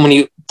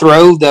you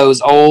throw those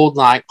old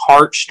like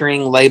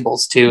heartstring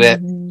labels to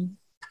it,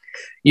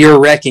 you're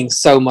wrecking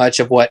so much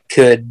of what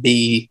could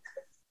be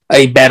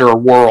a better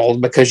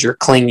world because you're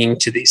clinging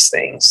to these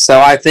things. So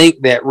I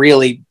think that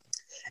really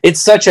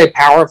it's such a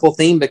powerful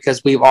theme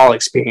because we've all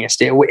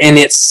experienced it, and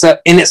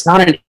it's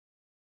not a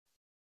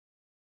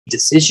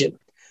decision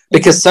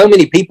because so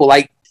many people,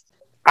 like,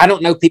 I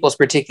don't know people's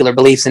particular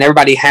beliefs, and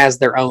everybody has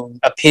their own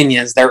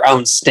opinions, their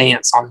own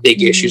stance on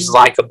big issues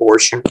like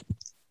abortion.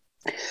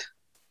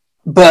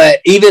 But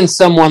even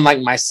someone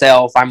like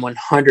myself, I'm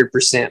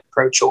 100%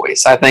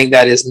 pro-choice. I think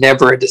that is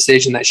never a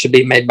decision that should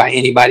be made by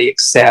anybody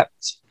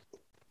except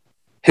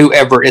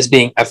whoever is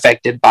being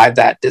affected by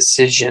that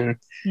decision.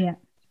 Yeah.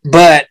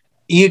 But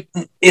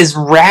as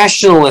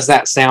rational as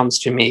that sounds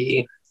to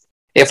me,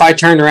 if I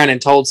turned around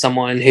and told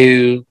someone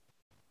who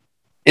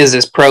is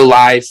as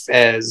pro-life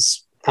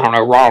as, I don't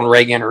know, Ronald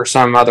Reagan or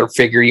some other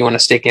figure you want to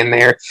stick in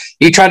there,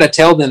 you try to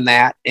tell them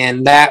that,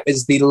 and that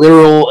is the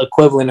literal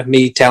equivalent of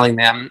me telling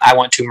them I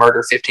want to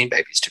murder 15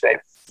 babies today.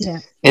 Yeah.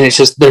 And it's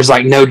just, there's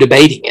like no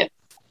debating it.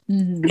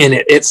 And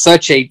it's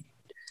such a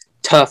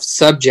tough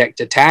subject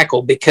to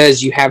tackle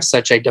because you have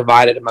such a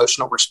divided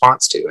emotional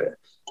response to it.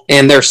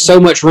 And there's so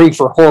much room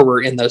for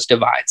horror in those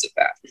divides of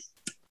that.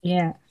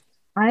 Yeah.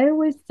 I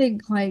always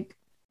think, like,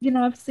 you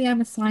know, obviously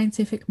I'm a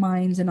scientific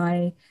mind, and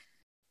I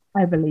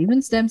believe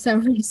in stem cell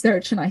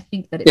research, and I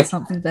think that it's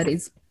something that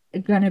is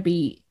going to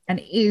be and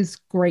is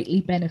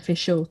greatly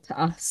beneficial to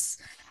us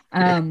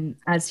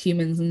as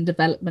humans and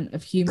development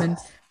of humans.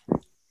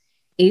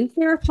 Is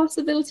there a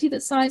possibility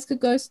that science could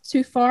go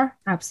too far?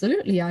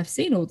 Absolutely. I've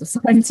seen all the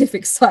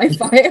scientific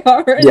sci-fi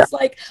horror. It's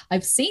like,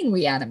 I've seen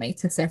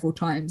Reanimator several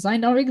times. I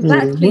know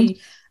exactly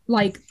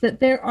like that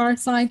there are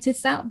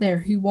scientists out there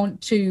who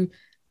want to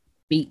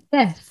beat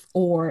death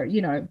or,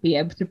 you know, be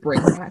able to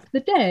bring back the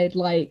dead.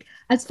 Like,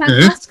 as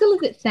fantastical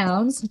as it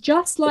sounds,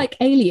 just like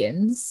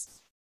Aliens,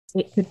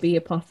 it could be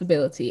a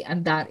possibility,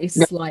 and that is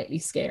slightly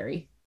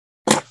scary.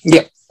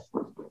 Yeah.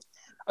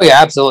 Oh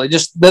yeah, absolutely.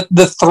 Just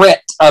the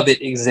threat of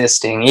it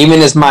existing, even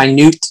as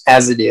minute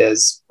as it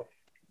is,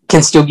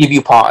 can still give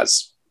you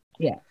pause.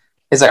 Yeah.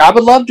 It's like, I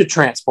would love to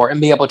transport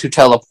and be able to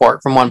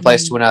teleport from one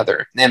place to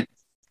another. And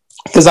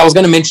because I was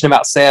going to mention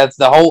about Seth,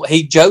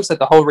 he jokes that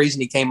the whole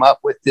reason he came up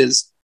with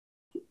his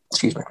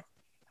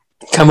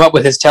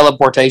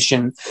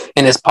teleportation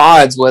and his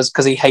pods was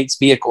because he hates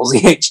vehicles. He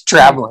hates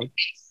traveling.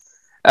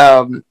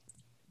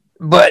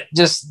 But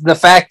just the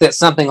fact that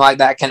something like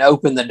that can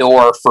open the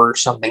door for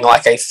something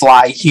like a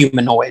fly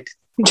humanoid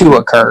to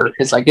occur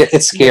is like,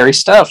 it's scary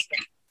stuff.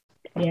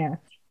 Yeah.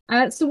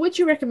 So would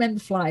you recommend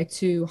The Fly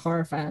to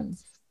horror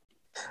fans?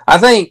 I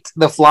think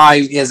The Fly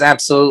is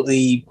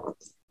absolutely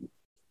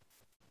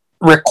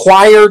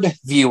required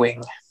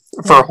viewing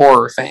for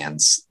horror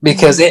fans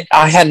because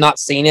I had not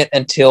seen it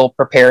until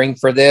preparing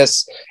for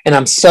this, and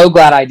I'm so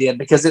glad I did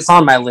because it's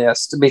on my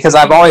list because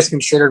I've always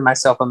considered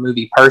myself a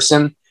movie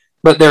person.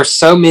 But there's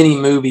so many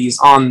movies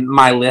on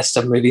my list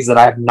of movies that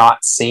I have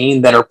not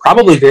seen that are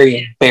probably very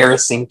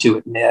embarrassing to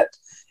admit.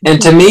 And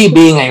to me,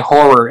 being a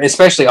horror,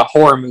 especially a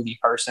horror movie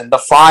person, The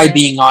Fly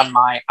being on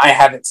my I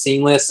haven't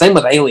seen list, same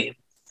with Alien.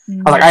 I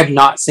was like, I've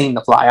not seen The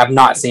Fly. I've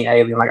not seen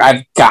Alien. Like,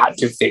 I've got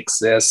to fix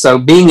this. So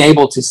being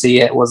able to see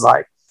it was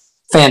like,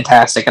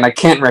 fantastic, and I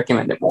can't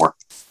recommend it more.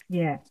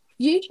 Yeah.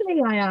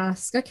 Usually I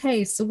ask,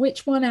 okay, so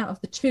which one out of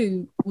the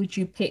two would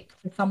you pick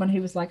for someone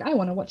who was like, I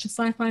want to watch a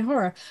sci-fi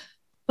horror?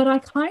 But I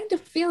kind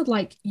of feel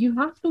like you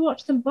have to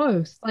watch them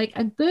both. Like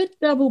a good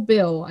double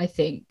bill, I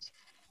think.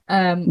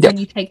 When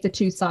you take the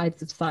two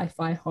sides of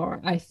sci-fi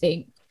horror, I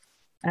think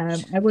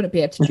I wouldn't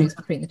be able to choose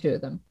between the two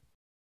of them.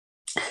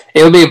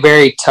 It would be a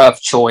very tough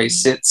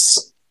choice.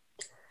 It's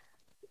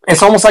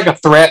almost like a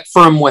threat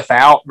from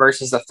without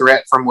versus a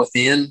threat from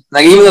within.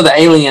 Like, even though the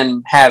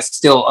alien has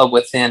still a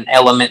within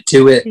element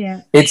to it,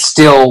 it's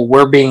still,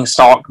 we're being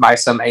stalked by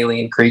some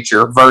alien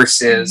creature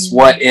versus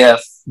what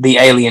if the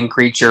alien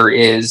creature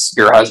is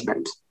your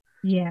husband?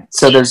 Yeah.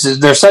 So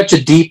there's such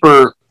a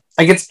deeper,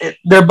 like,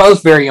 they're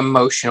both very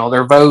emotional.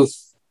 They're both,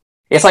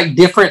 it's like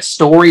different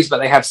stories, but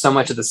they have so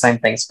much of the same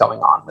things going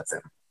on with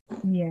them.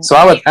 Yeah.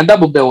 So a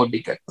double bill would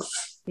be good.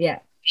 Yeah.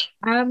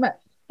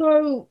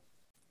 So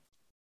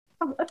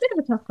a bit of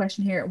a tough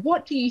question here.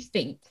 What do you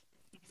think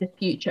is the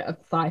future of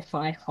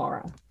sci-fi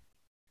horror?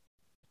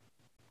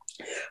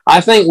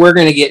 I think we're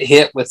going to get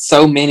hit with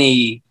so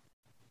many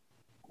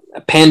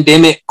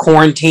pandemic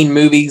quarantine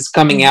movies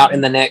coming out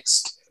in the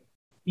next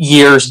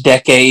years,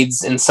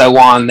 decades, and so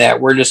on that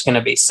we're just going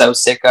to be so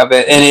sick of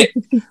it.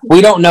 And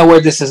we don't know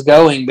where this is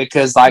going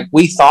because, like,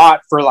 we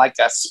thought for like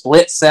a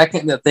split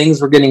second that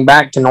things were getting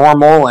back to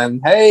normal, and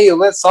hey,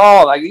 let's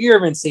all, like, you're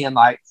even seeing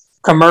like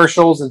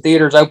commercials and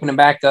theaters opening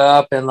back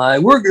up and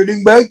like, we're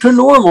getting back to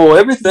normal,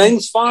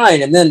 everything's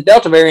fine, and then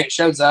Delta variant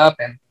shows up,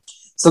 and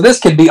so this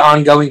could be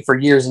ongoing for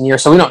years and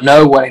years. So we don't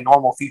know what a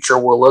normal future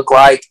will look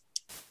like.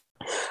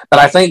 But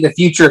I think the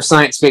future of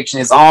science fiction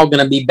is all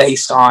going to be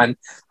based on,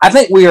 I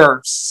think we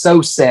are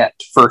so set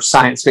for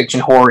science fiction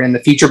horror in the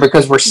future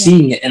because we're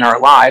seeing it in our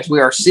lives. We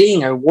are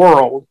seeing a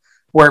world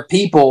where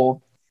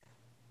people,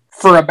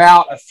 for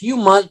about a few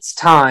months'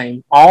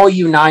 time, all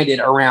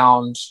united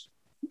around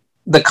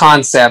the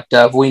concept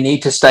of we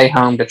need to stay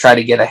home to try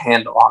to get a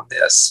handle on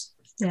this.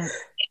 Yeah.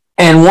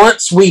 And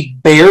once we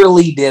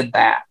barely did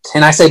that,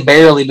 and I say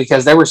barely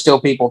because there were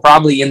still people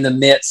probably in the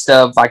midst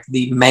of like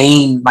the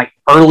main, like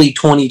early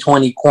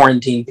 2020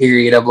 quarantine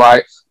period of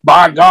like,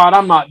 by God,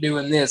 I'm not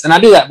doing this. And I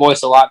do that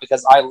voice a lot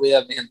because I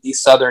live in the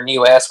southern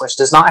US, which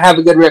does not have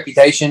a good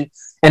reputation.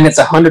 And it's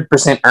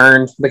 100%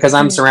 earned because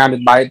I'm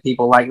surrounded by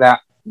people like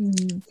that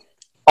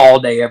all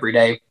day, every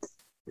day.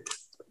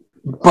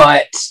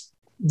 But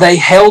they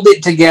held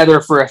it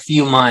together for a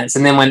few months.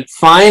 And then when it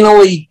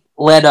finally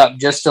let up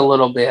just a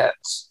little bit,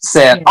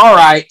 said, all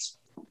right,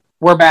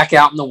 we're back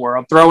out in the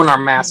world, throwing our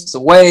masks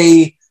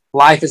away.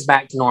 Life is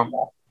back to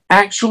normal.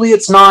 Actually,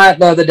 it's not.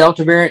 The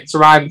Delta variant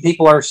survived.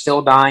 People are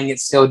still dying.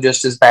 It's still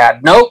just as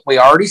bad. Nope, we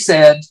already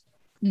said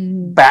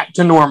back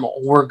to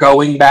normal. We're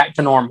going back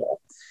to normal.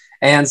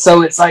 And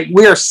so it's like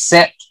we are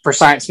set for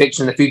science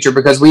fiction in the future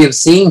because we have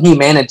seen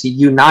humanity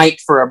unite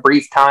for a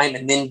brief time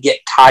and then get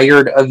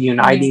tired of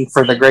uniting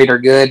for the greater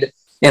good,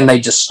 and they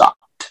just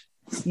stopped.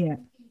 Yeah.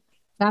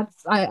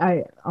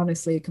 I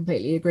honestly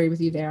completely agree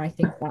with you there. I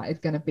think that is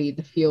going to be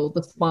the fuel,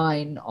 the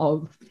spine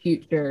of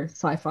future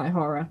sci-fi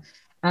horror.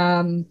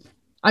 I'm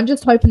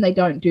just hoping they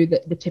don't do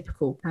the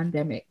typical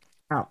pandemic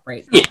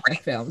outbreak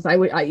films. I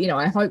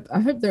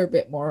hope they're a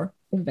bit more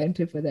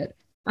inventive with it.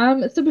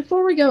 So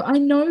before we go, I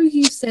know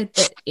you said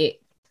that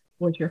It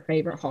was your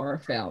favorite horror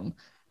film.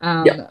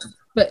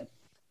 But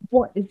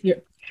what is your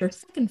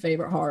second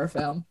favorite horror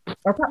film?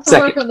 Or perhaps a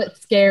horror film that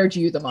scared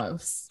you the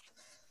most?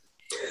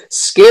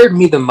 Scared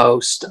me the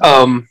most.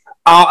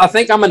 I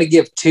think I'm going to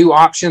give two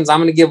options. I'm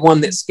going to give one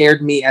that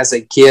scared me as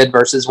a kid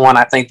versus one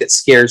I think that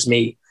scares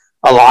me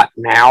a lot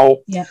now.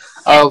 Yeah.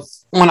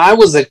 When I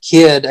was a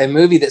kid, a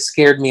movie that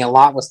scared me a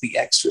lot was The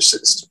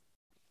Exorcist.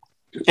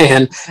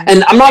 And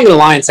I'm not going to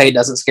lie and say it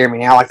doesn't scare me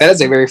now. Like, that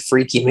is a very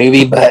freaky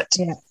movie, but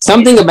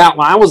something about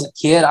when I was a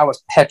kid, I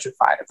was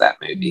petrified of that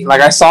movie. Like,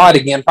 I saw it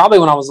again, probably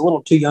when I was a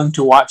little too young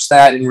to watch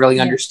that and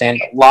really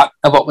understand a lot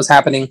of what was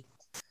happening.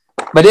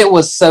 But it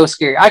was so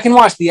scary. I can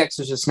watch The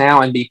Exorcist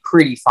now and be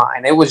pretty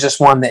fine. It was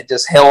just one that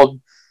just held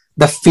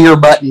the fear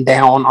button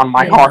down on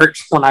my heart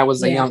when I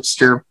was a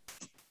youngster.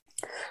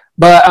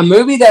 But a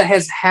movie that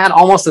has had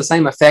almost the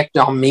same effect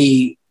on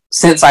me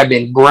since I've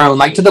been grown,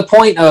 like to the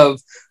point of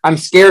I'm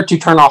scared to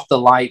turn off the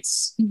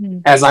lights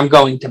as I'm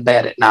going to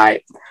bed at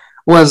night,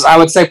 was, I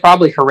would say,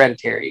 probably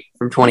Hereditary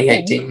from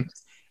 2018. Okay.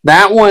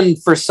 That one,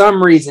 for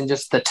some reason,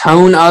 just the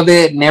tone of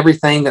it and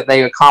everything that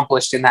they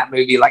accomplished in that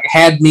movie, like,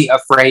 had me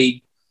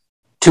afraid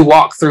to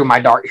walk through my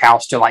dark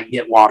house to like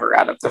get water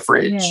out of the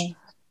fridge. Yeah.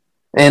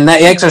 And The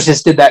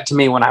Exorcist did that to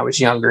me when I was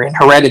younger, and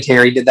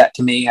Hereditary did that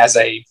to me I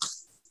think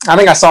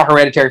I saw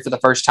Hereditary for the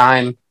first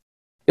time.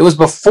 It was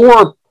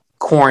before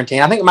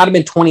quarantine. I think it might have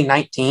been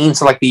 2019,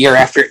 so like the year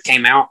after it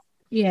came out.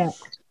 Yeah.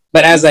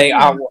 But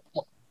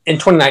in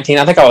 2019,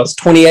 I think I was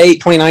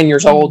 29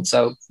 years old,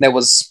 so that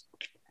was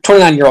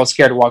 29-year-old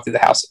scared to walk through the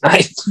house at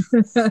night.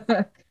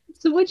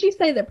 So would you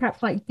say that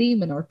perhaps like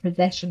demon or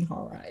possession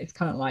horror is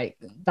kind of like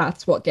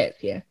that's what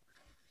gets you?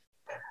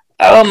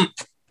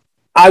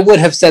 I would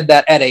have said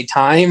that at a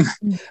time,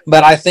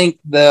 but I think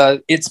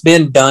it's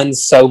been done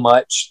so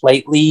much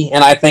lately,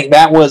 and I think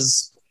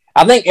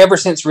ever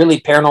since really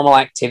Paranormal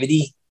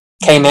Activity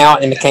came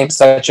out and became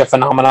such a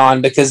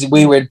phenomenon, because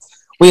we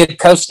had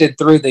coasted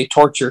through the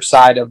torture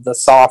side of the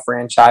Saw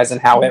franchise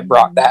and how it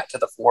brought that to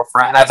the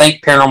forefront. And I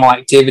think Paranormal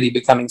Activity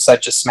becoming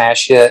such a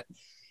smash hit,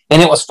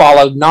 and it was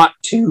followed not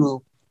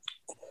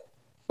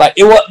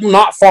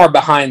far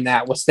behind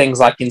that was things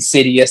like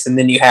Insidious, and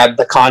then you had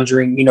the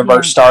Conjuring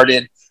universe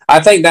started. I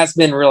think that's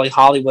been really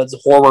Hollywood's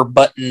horror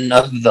button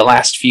of the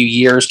last few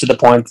years, to the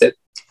point that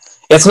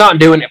it's not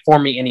doing it for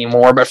me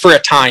anymore. But for a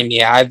time,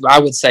 I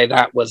would say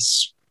that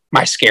was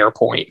my scare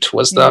point,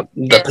 was the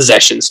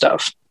possession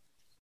stuff.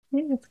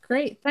 Yeah, that's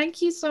great.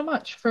 Thank you so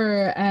much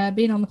for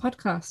being on the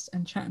podcast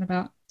and chatting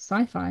about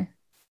sci-fi.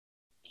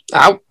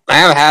 I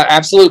have had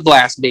absolute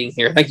blast being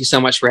here. Thank you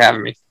so much for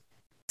having me.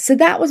 So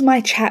that was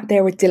my chat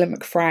there with Dylan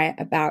McFry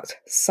about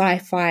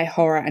sci-fi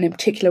horror, and in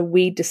particular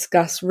we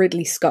discussed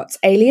Ridley Scott's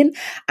Alien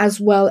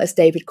as well as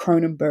David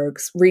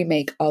Cronenberg's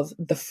remake of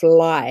The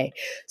Fly.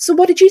 So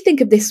what did you think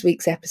of this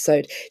week's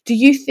episode? Do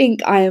you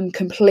think I am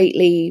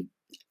completely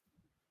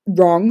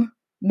wrong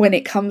when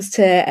it comes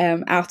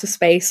to outer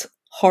space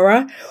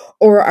horror,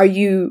 or are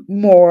you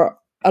more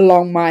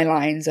along my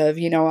lines of,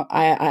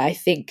 I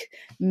think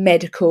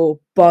medical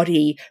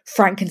body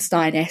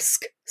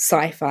Frankenstein-esque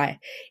sci-fi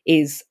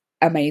is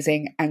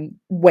amazing and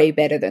way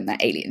better than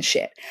that alien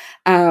shit.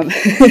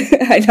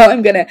 I know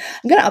I'm gonna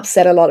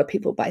upset a lot of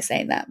people by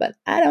saying that, but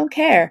I don't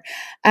care.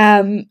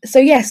 So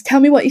yes,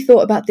 tell me what you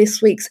thought about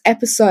this week's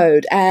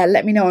episode.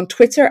 Let me know on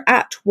Twitter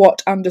at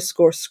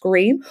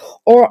 @what_scream,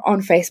 or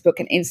on Facebook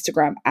and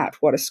Instagram at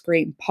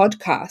 @whatascream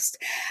podcast.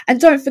 And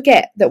don't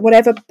forget that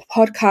whatever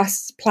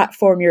podcast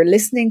platform you're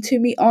listening to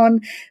me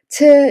on,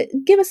 to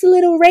give us a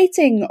little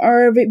rating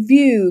or a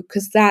review,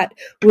 because that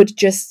would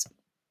just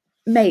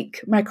make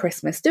my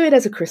Christmas. Do it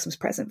as a Christmas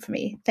present for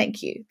me.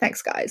 Thank you.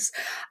 Thanks, guys.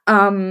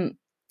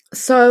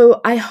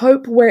 So I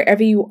hope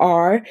wherever you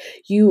are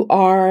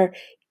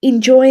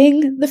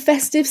enjoying the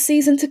festive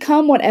season to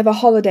come, whatever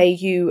holiday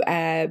you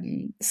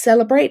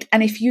celebrate.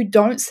 And if you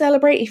don't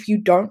celebrate, if you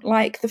don't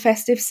like the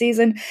festive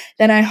season,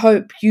 then I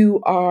hope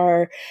you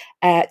are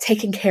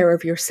taking care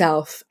of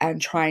yourself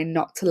and trying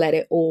not to let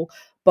it all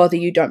bother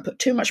you. Don't put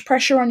too much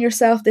pressure on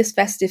yourself this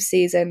festive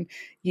season.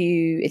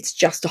 It's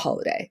just a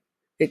holiday.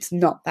 It's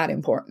not that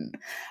important.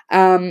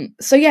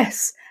 So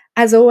yes,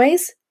 as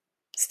always,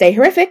 stay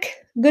horrific.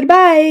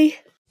 Goodbye.